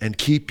and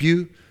keep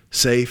you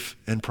safe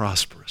and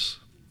prosperous.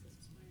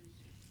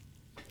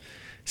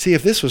 See,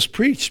 if this was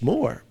preached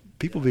more,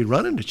 people would be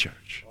running to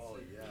church.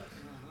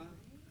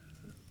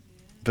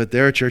 But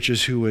there are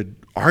churches who would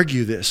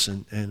argue this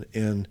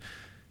and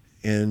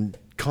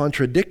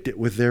contradict it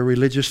with their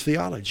religious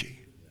theology.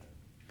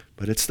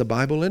 But it's the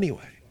Bible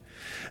anyway.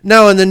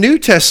 Now, in the New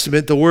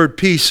Testament, the word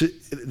peace,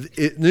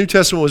 New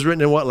Testament was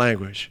written in what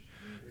language?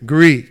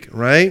 Greek,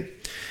 right?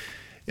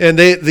 And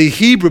the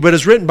Hebrew, but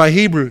it's written by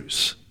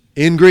Hebrews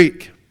in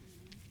Greek.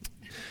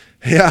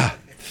 Yeah.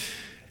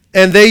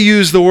 And they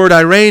use the word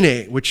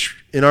eirene,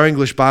 which in our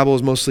English Bible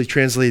is mostly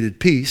translated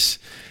peace.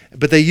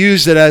 But they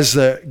use it as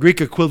the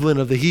Greek equivalent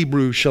of the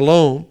Hebrew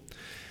shalom.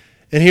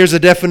 And here's a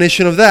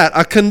definition of that.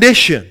 A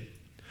condition,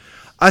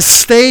 a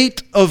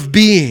state of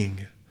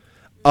being,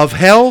 of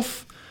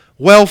health,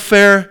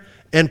 welfare,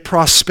 and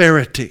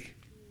prosperity.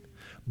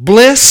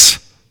 Bliss,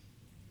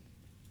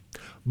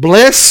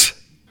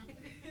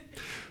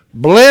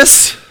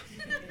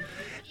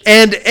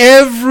 and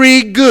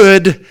every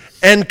good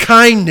and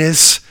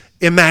kindness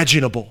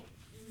imaginable.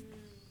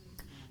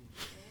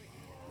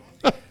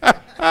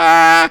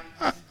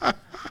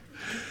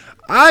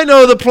 I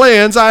know the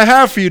plans I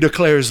have for you,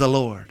 declares the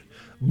Lord.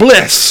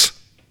 Bliss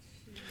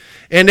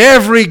and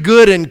every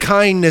good and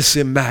kindness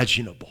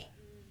imaginable.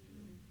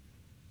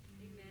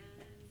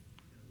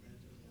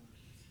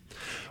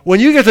 When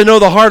you get to know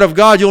the heart of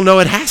God, you'll know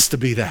it has to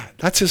be that.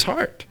 That's His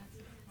heart.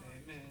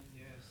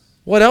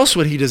 What else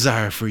would He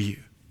desire for you?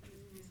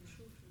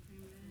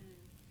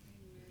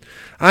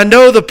 I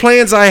know the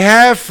plans I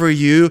have for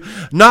you,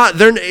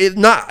 they're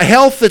not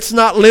health that's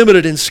not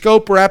limited in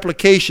scope or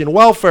application,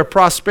 welfare,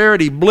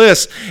 prosperity,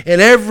 bliss,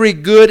 and every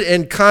good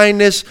and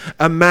kindness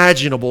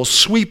imaginable,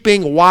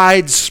 sweeping,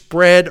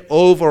 widespread,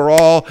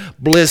 overall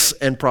bliss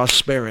and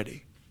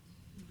prosperity.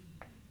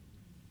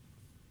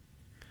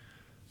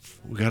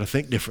 We got to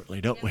think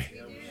differently, don't we?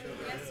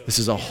 This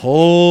is a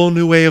whole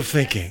new way of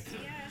thinking.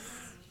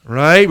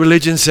 Right?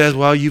 Religion says,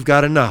 well, you've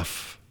got enough.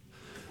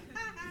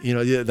 You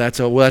know, that's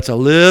a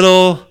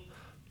little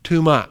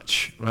too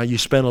much. Right? You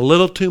spend a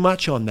little too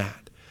much on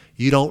that.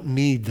 You don't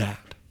need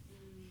that.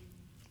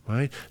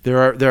 Right? There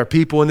are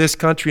people in this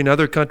country and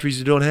other countries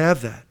who don't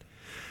have that.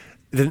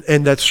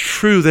 And that's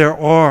true, there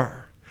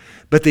are.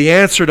 But the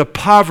answer to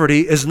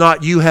poverty is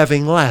not you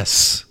having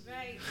less.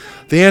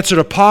 The answer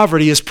to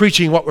poverty is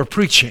preaching what we're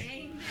preaching.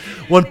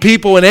 When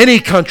people in any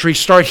country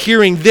start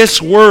hearing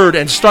this word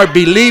and start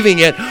believing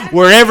it,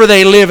 wherever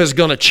they live is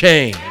going to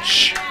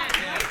change.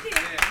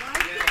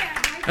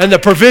 And the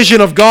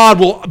provision of God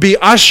will be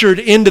ushered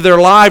into their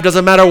life,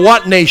 doesn't matter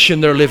what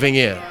nation they're living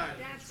in.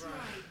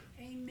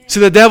 See,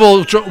 the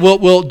devil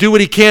will do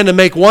what he can to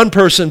make one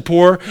person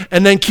poor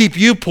and then keep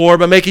you poor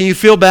by making you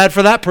feel bad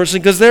for that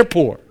person because they're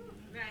poor.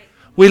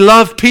 We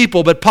love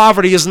people, but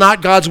poverty is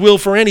not God's will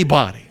for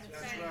anybody.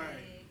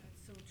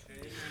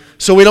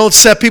 So we don't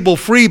set people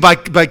free by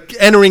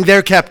entering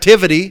their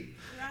captivity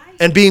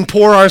and being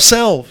poor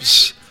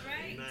ourselves.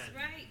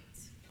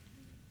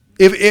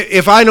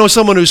 If I know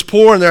someone who's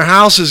poor and their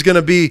house is going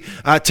to be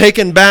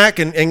taken back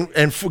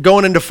and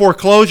going into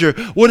foreclosure,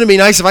 wouldn't it be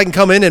nice if I can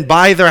come in and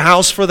buy their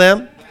house for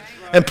them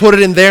and put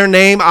it in their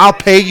name? I'll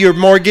pay your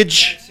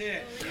mortgage.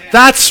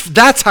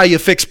 That's how you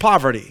fix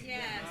poverty.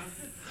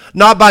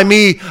 Not by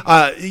me,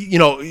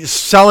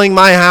 selling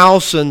my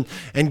house and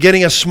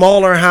getting a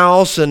smaller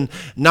house and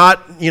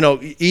not,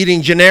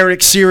 eating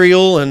generic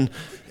cereal. And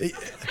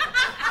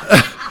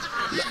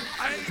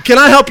can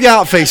I help you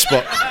out,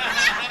 Facebook?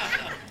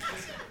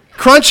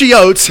 Crunchy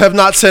Oats have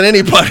not set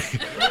anybody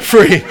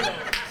free.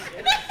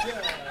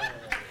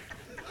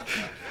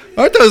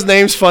 Aren't those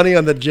names funny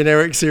on the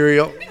generic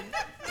cereal?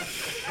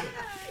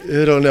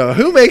 I don't know.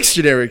 Who makes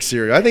generic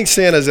cereal? I think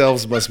Santa's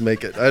elves must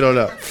make it. I don't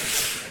know.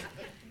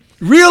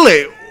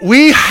 Really,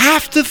 we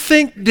have to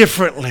think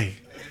differently.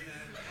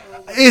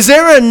 Is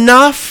there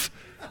enough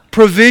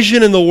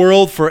provision in the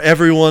world for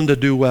everyone to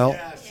do well?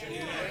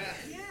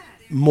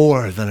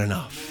 More than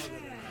enough.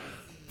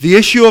 The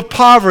issue of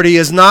poverty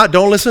is not,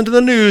 don't listen to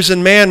the news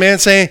and man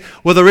saying,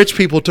 well, the rich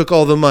people took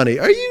all the money.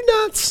 Are you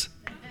nuts?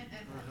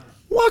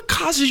 What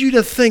causes you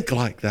to think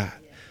like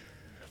that?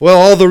 Well,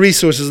 all the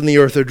resources in the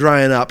earth are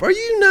drying up. Are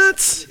you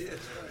nuts?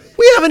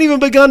 We haven't even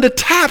begun to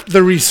tap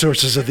the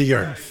resources of the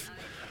earth.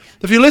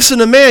 If you listen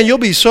to man, you'll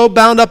be so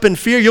bound up in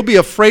fear, you'll be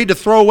afraid to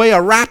throw away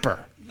a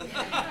wrapper.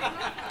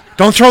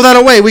 Don't throw that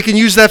away. We can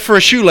use that for a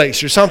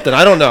shoelace or something.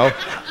 I don't know.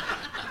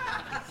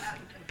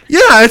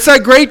 Yeah, it's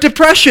that Great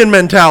Depression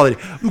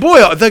mentality.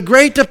 Boy, the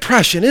Great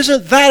Depression,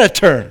 isn't that a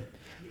term?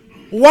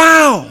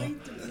 Wow.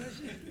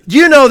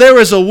 You know, there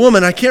was a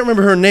woman, I can't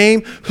remember her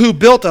name, who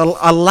built a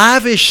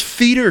lavish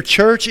theater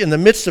church in the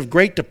midst of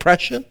Great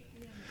Depression.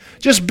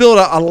 Just built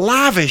a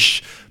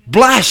lavish,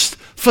 blessed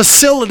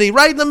facility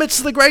right in the midst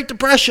of the Great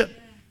Depression.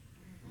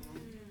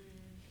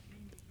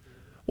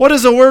 What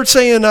does the word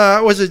say in,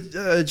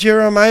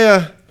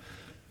 Jeremiah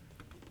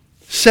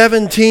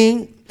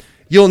 17?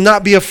 You'll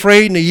not be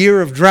afraid in a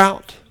year of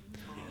drought,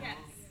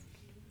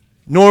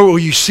 nor will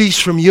you cease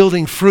from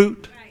yielding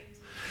fruit.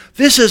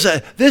 This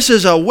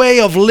is a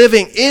way of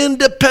living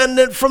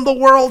independent from the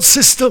world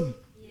system.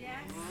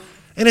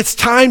 And it's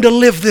time to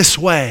live this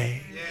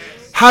way.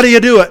 How do you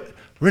do it?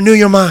 Renew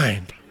your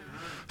mind.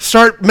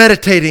 Start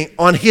meditating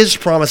on His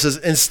promises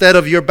instead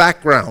of your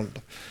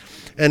background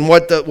and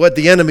what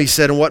the enemy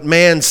said and what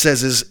man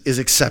says is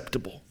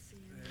acceptable.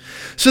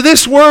 So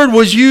this word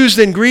was used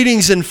in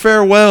greetings and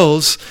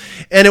farewells.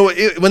 And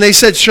when they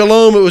said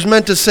shalom, it was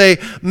meant to say,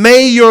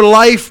 may your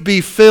life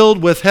be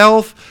filled with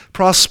health,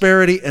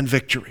 prosperity, and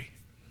victory.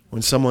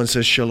 When someone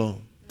says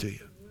shalom to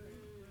you.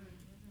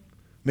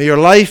 May your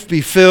life be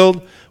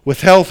filled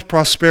with health,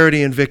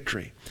 prosperity, and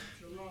victory.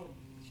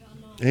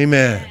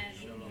 Amen.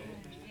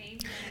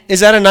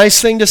 Is that a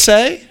nice thing to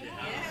say?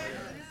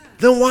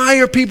 Then why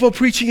are people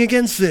preaching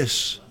against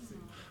this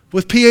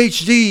with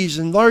PhDs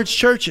in large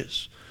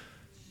churches?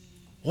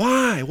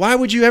 Why? Why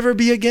would you ever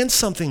be against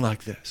something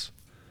like this?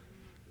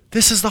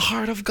 This is the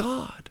heart of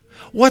God.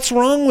 What's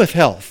wrong with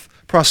health,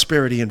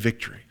 prosperity, and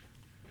victory?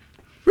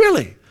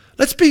 Really?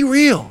 Let's be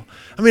real.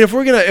 I mean, if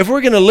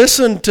we're gonna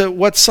listen to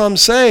what some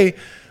say,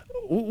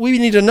 we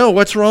need to know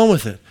what's wrong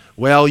with it.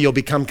 Well, you'll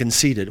become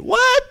conceited.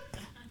 What?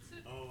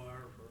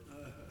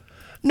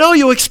 No,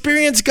 you'll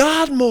experience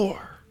God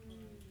more.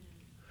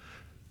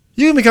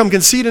 You can become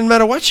conceited no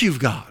matter what you've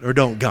got or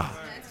don't got.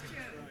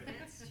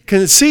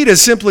 Conceit is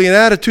simply an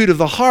attitude of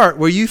the heart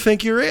where you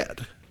think you're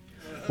it,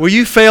 where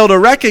you fail to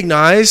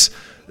recognize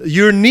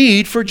your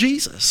need for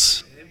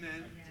Jesus.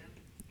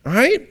 All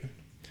right?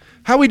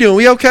 How we doing?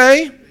 We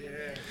okay?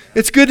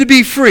 It's good to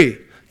be free.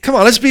 Come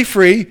on, let's be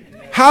free.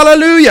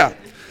 Hallelujah.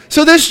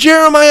 So this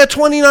Jeremiah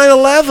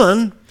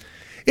 29:11,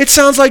 it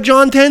sounds like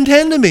John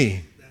 10:10 to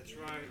me. That's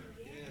right.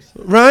 Yes.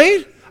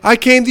 Right? I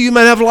came that you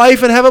might have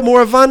life and have it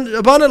more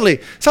abundantly.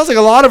 Sounds like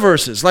a lot of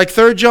verses, like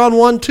 3 John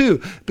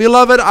 1:2.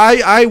 Beloved,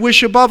 I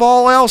wish above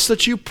all else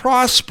that you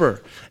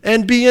prosper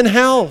and be in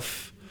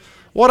health.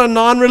 What a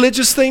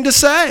non-religious thing to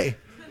say.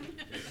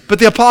 But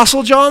the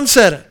Apostle John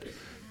said it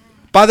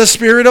by the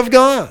Spirit of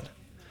God.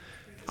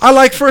 I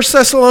like 1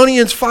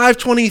 Thessalonians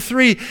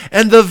 5:23,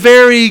 and the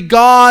very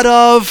God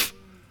of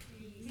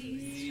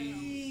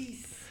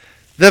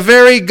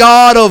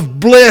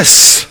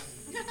bliss,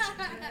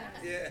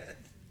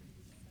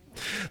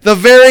 the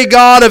very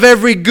God of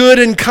every good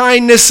and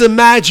kindness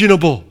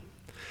imaginable,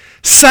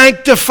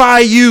 sanctify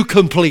you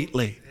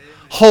completely.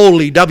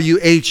 Holy,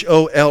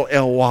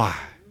 W-H-O-L-L-Y.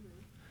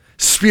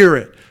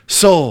 Spirit,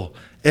 soul,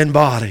 and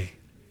body.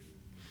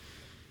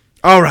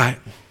 All right.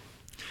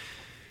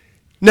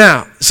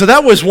 Now, so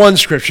that was one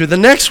scripture. The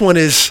next one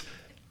is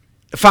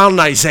found in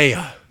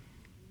Isaiah.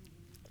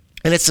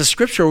 And it's the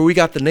scripture where we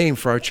got the name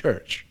for our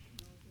church.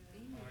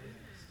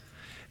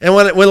 And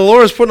when the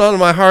Lord was putting it on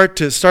my heart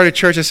to start a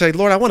church, I said,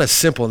 Lord, I want a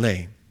simple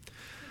name.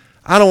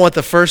 I don't want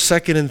the first,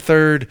 second, and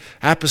third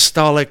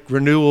apostolic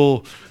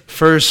renewal,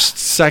 first,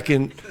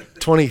 second,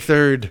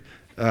 23rd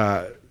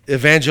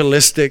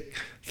evangelistic,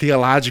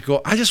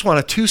 theological. I just want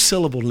a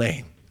 2-syllable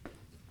name.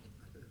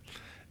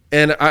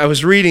 And I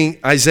was reading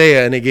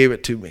Isaiah, and he gave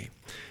it to me.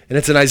 And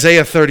it's in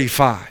Isaiah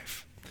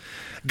 35.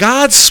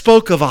 God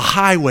spoke of a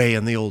highway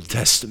in the Old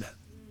Testament.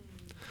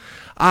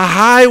 A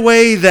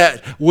highway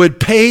that would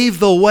pave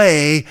the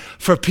way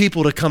for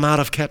people to come out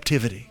of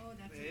captivity.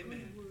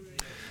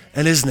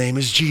 And his name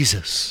is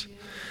Jesus.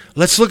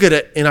 Let's look at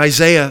it in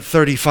Isaiah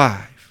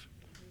 35.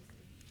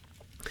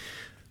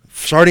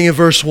 Starting in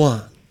verse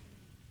 1.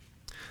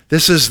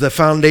 This is the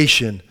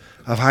foundation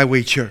of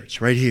Highway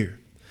Church, right here.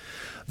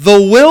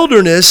 The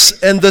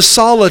wilderness and the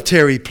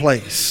solitary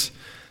place.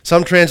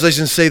 Some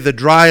translations say the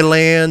dry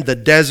land, the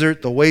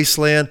desert, the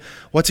wasteland.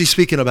 What's he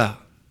speaking about?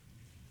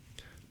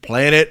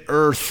 Planet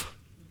Earth.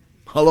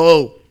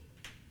 Hello.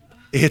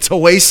 It's a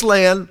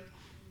wasteland.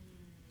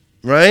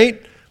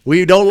 Right?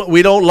 We don't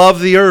love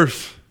the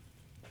earth.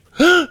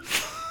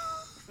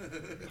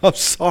 I'm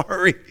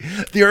sorry.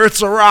 The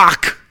earth's a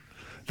rock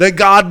that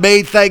God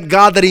made. Thank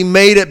God that he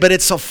made it, but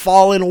it's a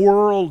fallen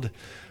world.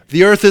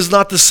 The earth is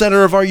not the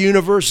center of our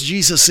universe.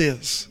 Jesus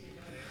is.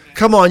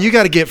 Come on, you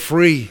got to get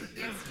free.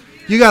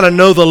 You got to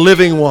know the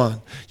living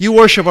one. You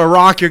worship a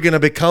rock, you're going to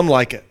become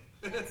like it.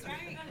 That's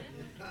right.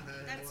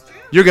 That's true.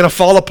 You're going to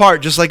fall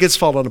apart just like it's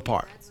falling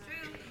apart. That's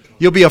true.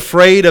 You'll be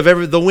afraid of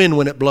the wind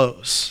when it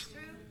blows.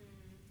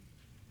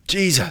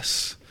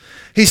 Jesus.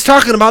 He's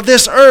talking about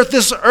this earth.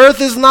 This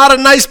earth is not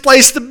a nice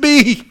place to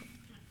be.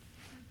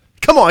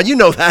 Come on, you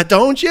know that,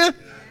 don't you?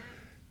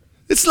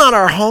 It's not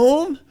our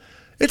home.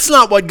 It's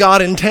not what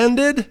God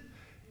intended.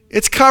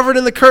 It's covered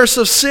in the curse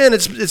of sin.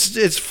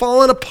 It's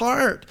fallen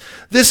apart.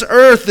 This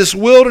earth, this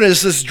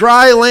wilderness, this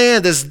dry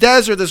land, this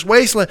desert, this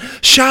wasteland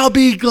shall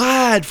be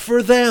glad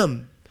for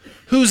them.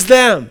 Who's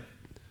them?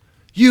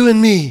 You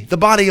and me, the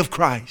body of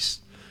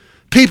Christ.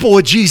 People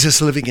with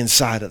Jesus living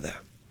inside of them.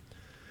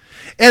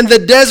 And the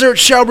desert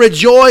shall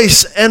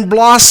rejoice and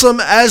blossom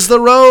as the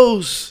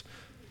rose.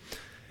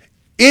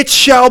 It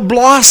shall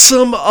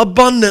blossom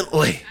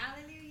abundantly.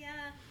 Hallelujah.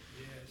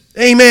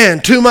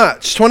 Amen. Too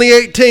much.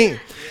 2018.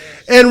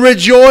 And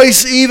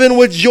rejoice even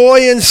with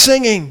joy and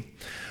singing.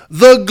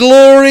 The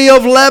glory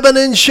of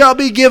Lebanon shall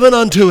be given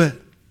unto it.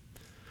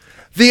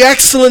 The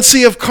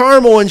excellency of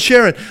Carmel and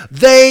Sharon.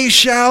 They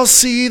shall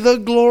see the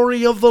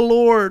glory of the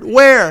Lord.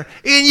 Where?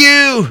 In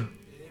you.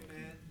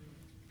 Amen.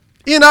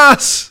 In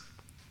us.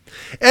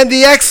 And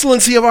the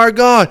excellency of our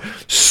God.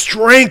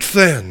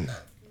 Strengthen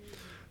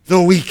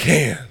the weak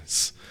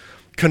hands.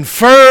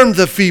 Confirm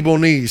the feeble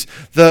knees.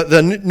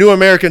 The New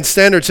American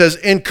Standard says,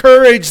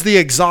 encourage the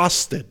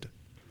exhausted.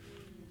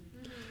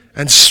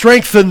 And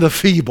strengthen the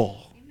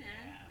feeble.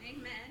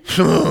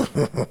 Amen.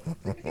 Amen.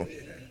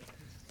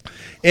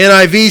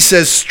 NIV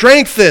says,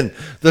 strengthen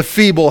the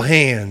feeble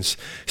hands.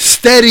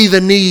 Steady the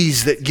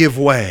knees that give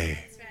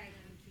way.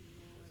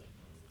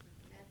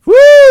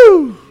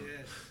 Woo!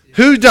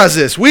 Who does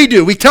this? We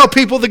do. We tell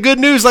people the good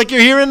news like you're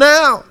hearing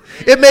now.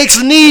 It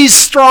makes knees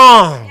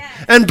strong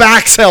and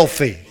backs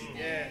healthy.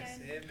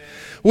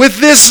 With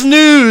this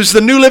news,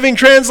 the New Living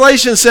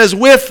Translation says,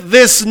 with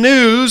this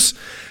news,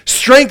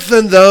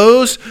 strengthen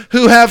those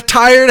who have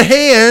tired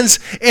hands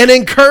and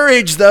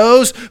encourage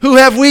those who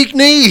have weak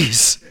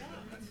knees.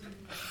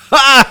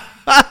 I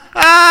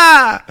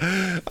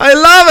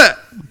love it.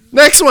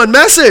 Next one,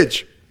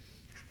 message.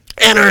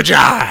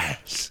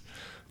 Energize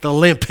the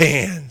limp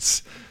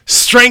hands.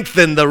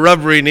 Strengthen the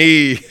rubbery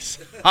knees.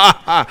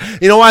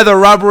 You know why the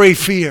rubbery?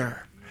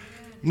 Fear.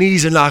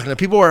 Knees are not going to.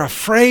 People are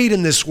afraid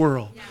in this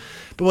world.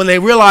 But when they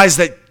realize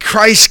that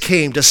Christ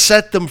came to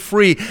set them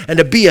free and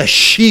to be a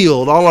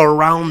shield all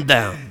around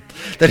them,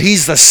 that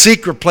he's the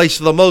secret place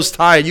of the Most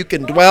High, and you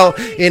can dwell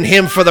in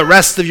him for the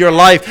rest of your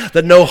life,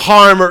 that no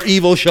harm or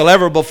evil shall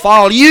ever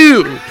befall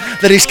you,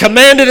 that he's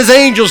commanded his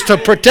angels to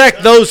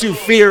protect those who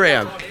fear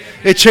him.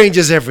 It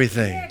changes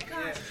everything.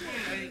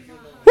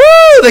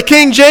 Woo! The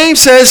King James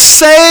says,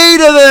 say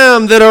to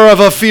them that are of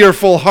a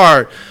fearful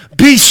heart,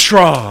 be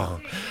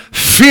strong,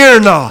 fear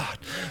not.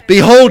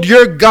 Behold,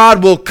 your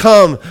God will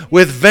come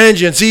with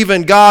vengeance,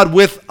 even God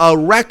with a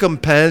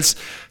recompense.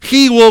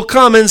 He will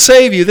come and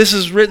save you. This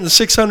is written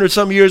 600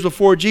 some years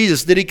before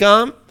Jesus. Did he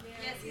come?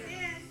 Yes, he did.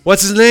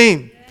 What's his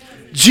name? Yes.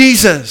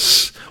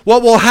 Jesus.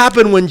 What will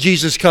happen when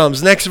Jesus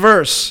comes? Next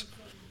verse.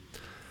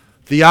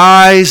 The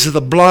eyes of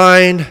the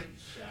blind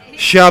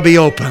shall be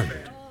opened.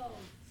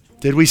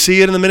 Did we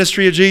see it in the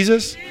ministry of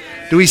Jesus?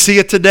 Do we see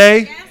it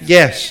today?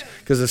 Yes,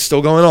 because it's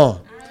still going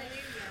on.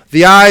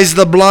 The eyes of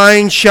the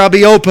blind shall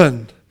be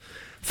opened.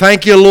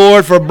 Thank you,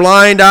 Lord, for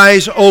blind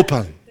eyes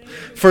open,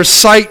 for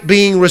sight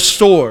being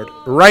restored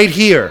right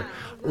here,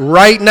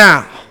 right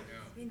now.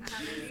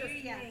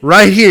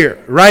 Right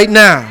here, right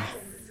now.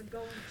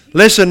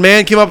 Listen,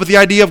 man came up with the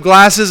idea of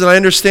glasses, and I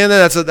understand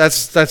that.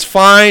 That's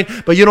fine,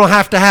 but you don't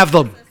have to have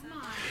them.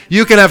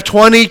 You can have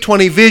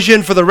 20/20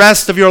 vision for the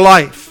rest of your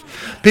life.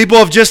 People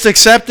have just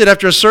accepted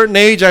after a certain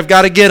age, I've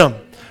got to get them.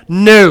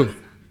 No.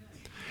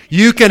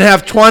 You can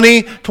have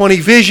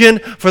 20/20 vision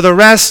for the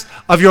rest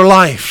of your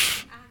life.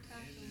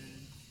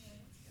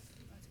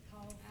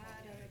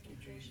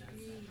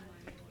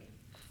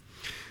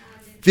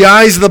 The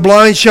eyes of the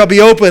blind shall be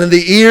open, and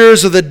the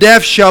ears of the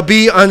deaf shall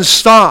be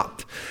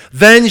unstopped.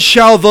 Then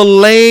shall the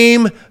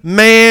lame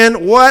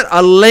man, what?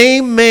 A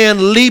lame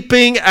man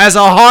leaping as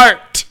a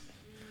hart.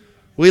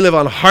 We live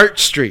on Hart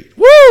Street.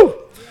 Woo!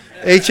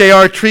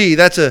 H-A-R-T,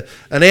 that's an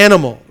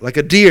animal, like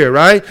a deer,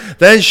 right?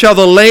 Then shall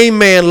the lame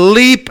man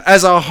leap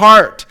as a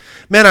hart.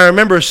 Man, I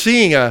remember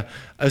seeing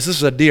this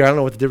is a deer. I don't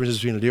know what the difference is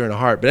between a deer and a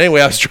hart. But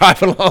anyway, I was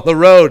driving along the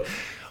road.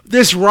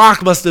 This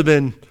rock must have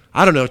been,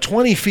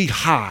 20 feet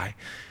high.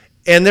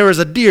 And there was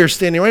a deer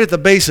standing right at the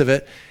base of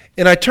it.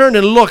 And I turned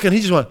and looked, and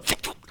he just went,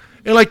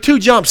 in like 2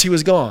 jumps, he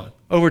was gone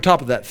over top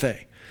of that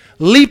thing.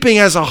 Leaping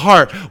as a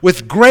hart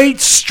with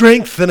great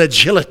strength and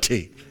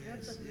agility.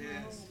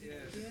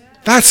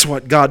 That's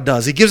what God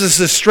does. He gives us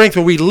this strength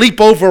where we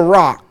leap over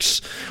rocks,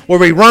 where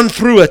we run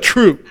through a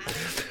troop.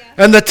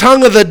 And the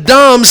tongue of the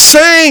dumb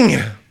sing.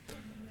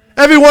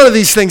 Every one of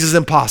these things is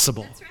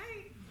impossible.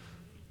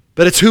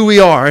 But it's who we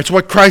are. It's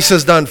what Christ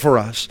has done for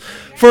us.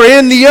 For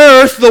in the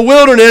earth, the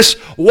wilderness,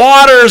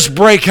 waters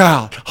break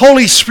out.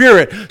 Holy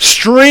Spirit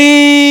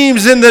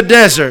streams in the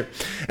desert.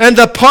 And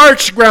the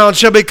parched ground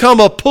shall become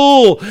a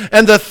pool,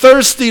 and the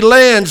thirsty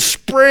land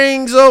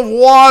springs of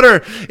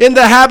water. In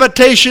the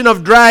habitation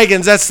of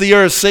dragons, that's the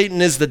earth.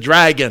 Satan is the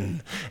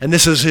dragon. And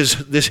this is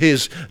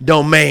his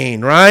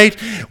domain, right?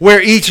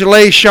 Where each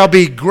lay shall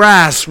be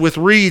grass with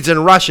reeds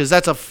and rushes.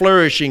 That's a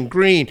flourishing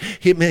green.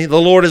 The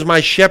Lord is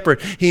my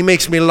shepherd. He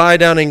makes me lie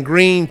down in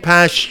green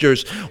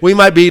pastures. We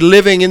might be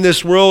living in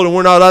this world and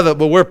we're not of it,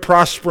 but we're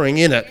prospering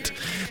in it.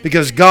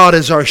 because God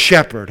is our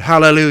shepherd.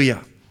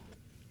 Hallelujah.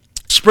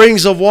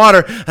 Springs of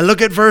water. And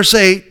look at verse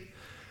 8.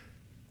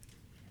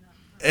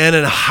 And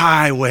a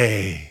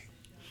highway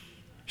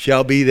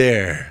shall be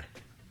there.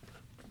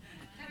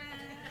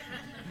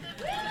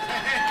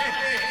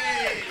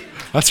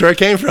 That's where it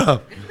came from.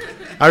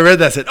 I read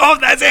that and said, oh,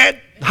 that's it.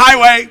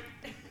 Highway.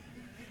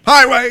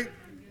 Highway.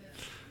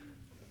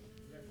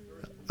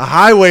 A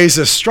highway is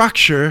a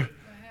structure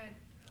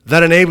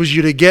that enables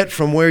you to get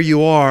from where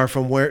you are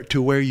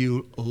to where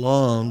you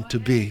long to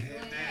be.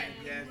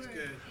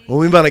 When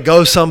we want to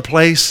go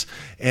someplace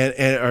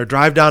or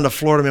drive down to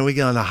Florida, man, we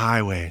get on the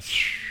highway.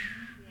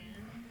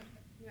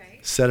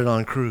 Set it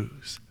on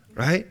cruise,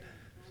 right?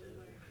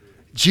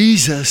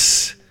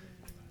 Jesus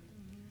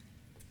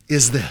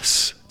is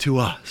this to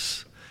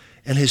us,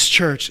 and his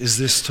church is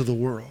this to the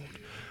world.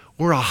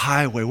 We're a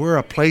highway. We're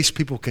a place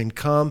people can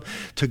come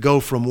to go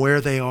from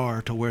where they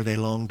are to where they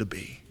long to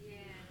be.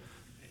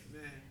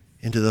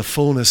 Into the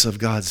fullness of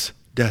God's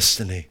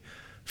destiny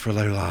for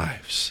their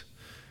lives.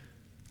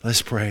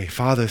 Let's pray.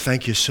 Father,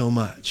 thank you so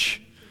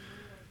much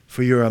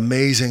for your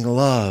amazing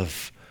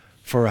love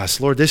for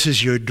us. Lord, this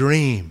is your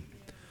dream.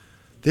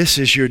 This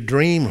is your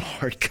dream,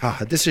 Lord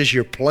God. This is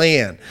your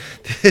plan.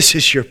 This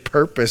is your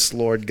purpose,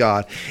 Lord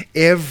God.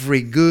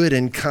 Every good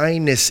and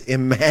kindness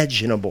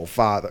imaginable,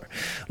 Father.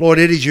 Lord,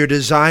 it is your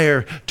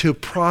desire to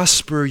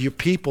prosper your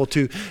people,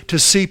 to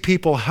see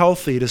people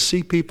healthy, to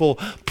see people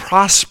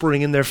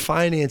prospering in their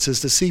finances,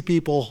 to see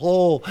people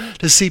whole,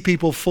 to see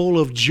people full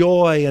of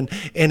joy and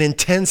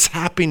intense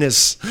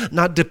happiness,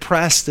 not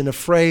depressed and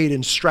afraid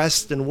and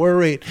stressed and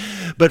worried,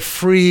 but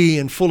free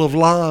and full of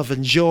love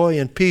and joy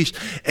and peace.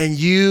 And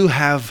you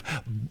have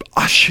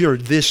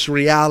ushered this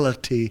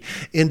reality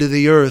into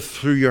the earth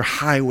through your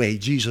highway,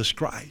 Jesus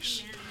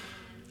Christ.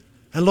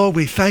 And Lord,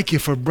 we thank you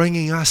for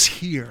bringing us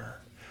here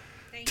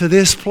to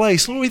this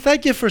place. Lord, we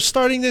thank you for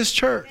starting this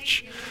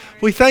church.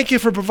 We thank you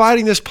for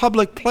providing this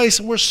public place,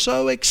 and we're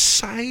so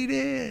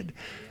excited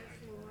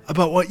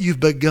about what you've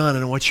begun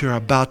and what you're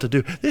about to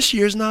do. This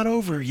year's not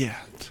over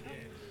yet.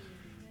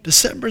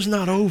 December's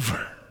not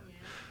over.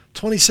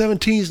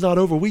 2017 is not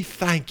over. We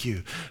thank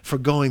you for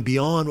going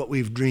beyond what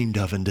we've dreamed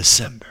of in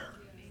December.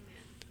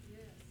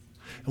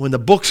 And when the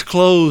books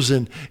close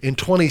in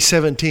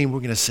 2017, we're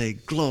going to say,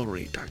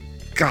 glory to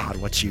God,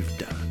 what you've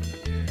done.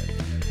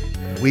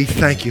 And we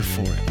thank you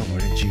for it,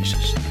 Lord, in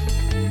Jesus' name.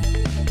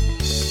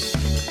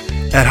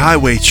 At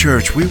Highway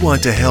Church, we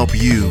want to help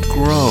you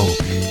grow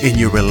in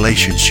your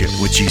relationship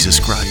with Jesus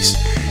Christ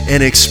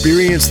and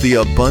experience the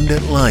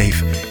abundant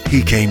life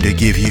he came to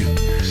give you.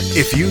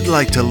 If you'd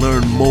like to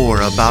learn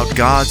more about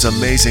God's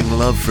amazing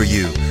love for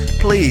you,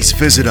 please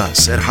visit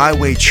us at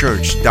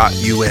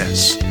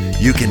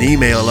highwaychurch.us. You can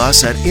email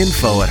us at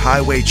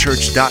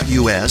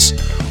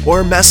info@highwaychurch.us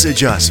or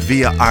message us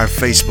via our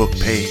Facebook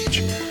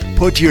page.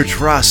 Put your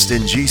trust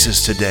in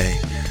Jesus today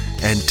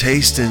and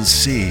taste and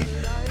see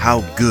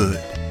how good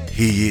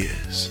he is.